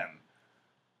top 10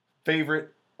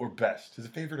 favorite or best. Is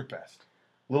it favorite or best?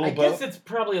 I guess it's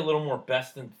probably a little more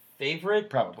best than favorite,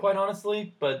 Probably. quite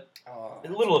honestly, but a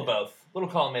little of both. Little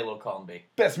column A, little column B.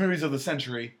 Best movies of the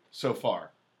century so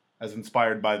far, as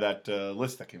inspired by that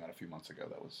list that came out a few months ago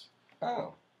that was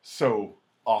so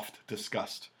oft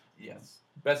discussed. Yes.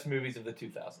 Best movies of the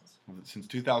 2000s. Since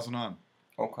 2000 on.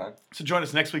 Okay. So join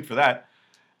us next week for that.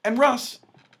 And Russ,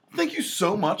 thank you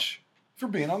so much for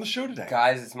being on the show today.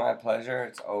 Guys, it's my pleasure.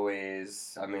 It's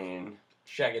always,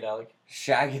 Shagadelic.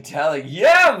 shagadelic.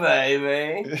 Yeah,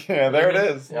 baby! Yeah, there it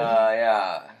is.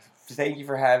 Yeah. Thank you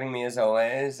for having me as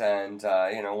always. And,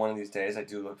 one of these days I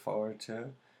do look forward to,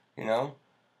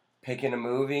 picking a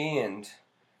movie and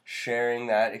sharing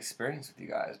that experience with you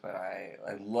guys. But I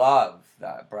love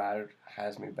that Brad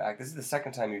has me back. This is the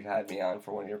second time you've had me on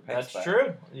for one of your picks. That's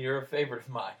true. You're a favorite of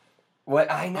mine.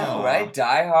 What I know, right?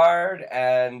 Die Hard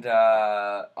and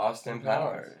Austin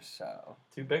Powers. So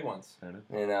 2 big ones.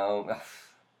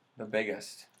 the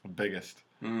biggest. The biggest.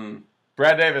 Mm.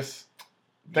 Brad Davis,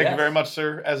 thank you Yes. very much,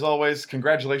 sir. As always,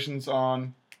 congratulations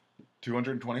on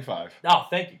 225. Oh,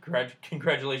 thank you.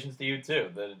 Congratulations to you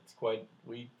too. That it's quite.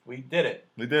 We did it.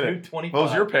 We did it. 225. Well, it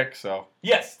was your pick, so.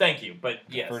 Yes, thank you. But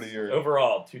yes, Defer to your-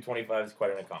 overall, 225 is quite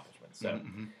an accomplishment. So,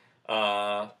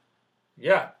 are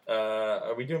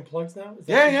we doing plugs now? Is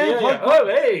that- Yeah. Plug. Oh,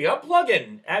 hey, I'm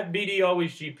plugging at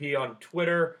BDAlwaysGP on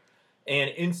Twitter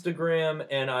and Instagram,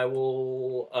 and I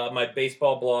will my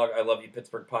baseball blog. I love you,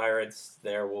 Pittsburgh Pirates.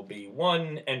 There will be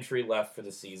 1 entry left for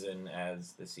the season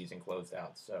as the season closed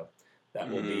out. So that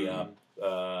will be up.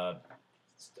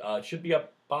 It should be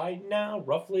up by now,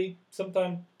 roughly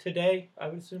sometime today, I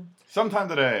would assume. Sometime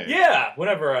today. Yeah,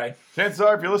 whenever Chances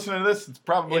are, if you're listening to this, it's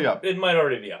probably up. It might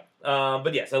already be up.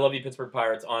 But yes, I love you, Pittsburgh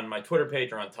Pirates, on my Twitter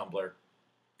page or on Tumblr.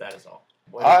 That is all.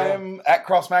 I'm at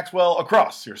Cross Maxwell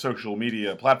across your social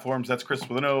media platforms. That's Chris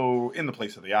with an O in the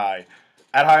place of the I.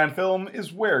 At High on Film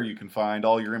is where you can find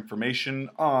all your information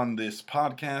on this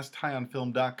podcast,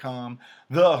 highonfilm.com,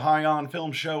 the High on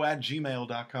Film Show at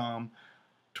gmail.com,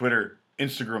 Twitter,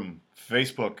 Instagram,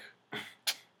 Facebook.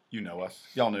 You know us.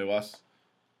 Y'all know us.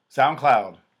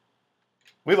 SoundCloud.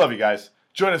 We love you guys.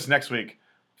 Join us next week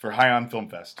for High on Film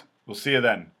Fest. We'll see you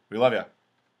then. We love you.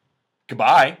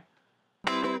 Goodbye.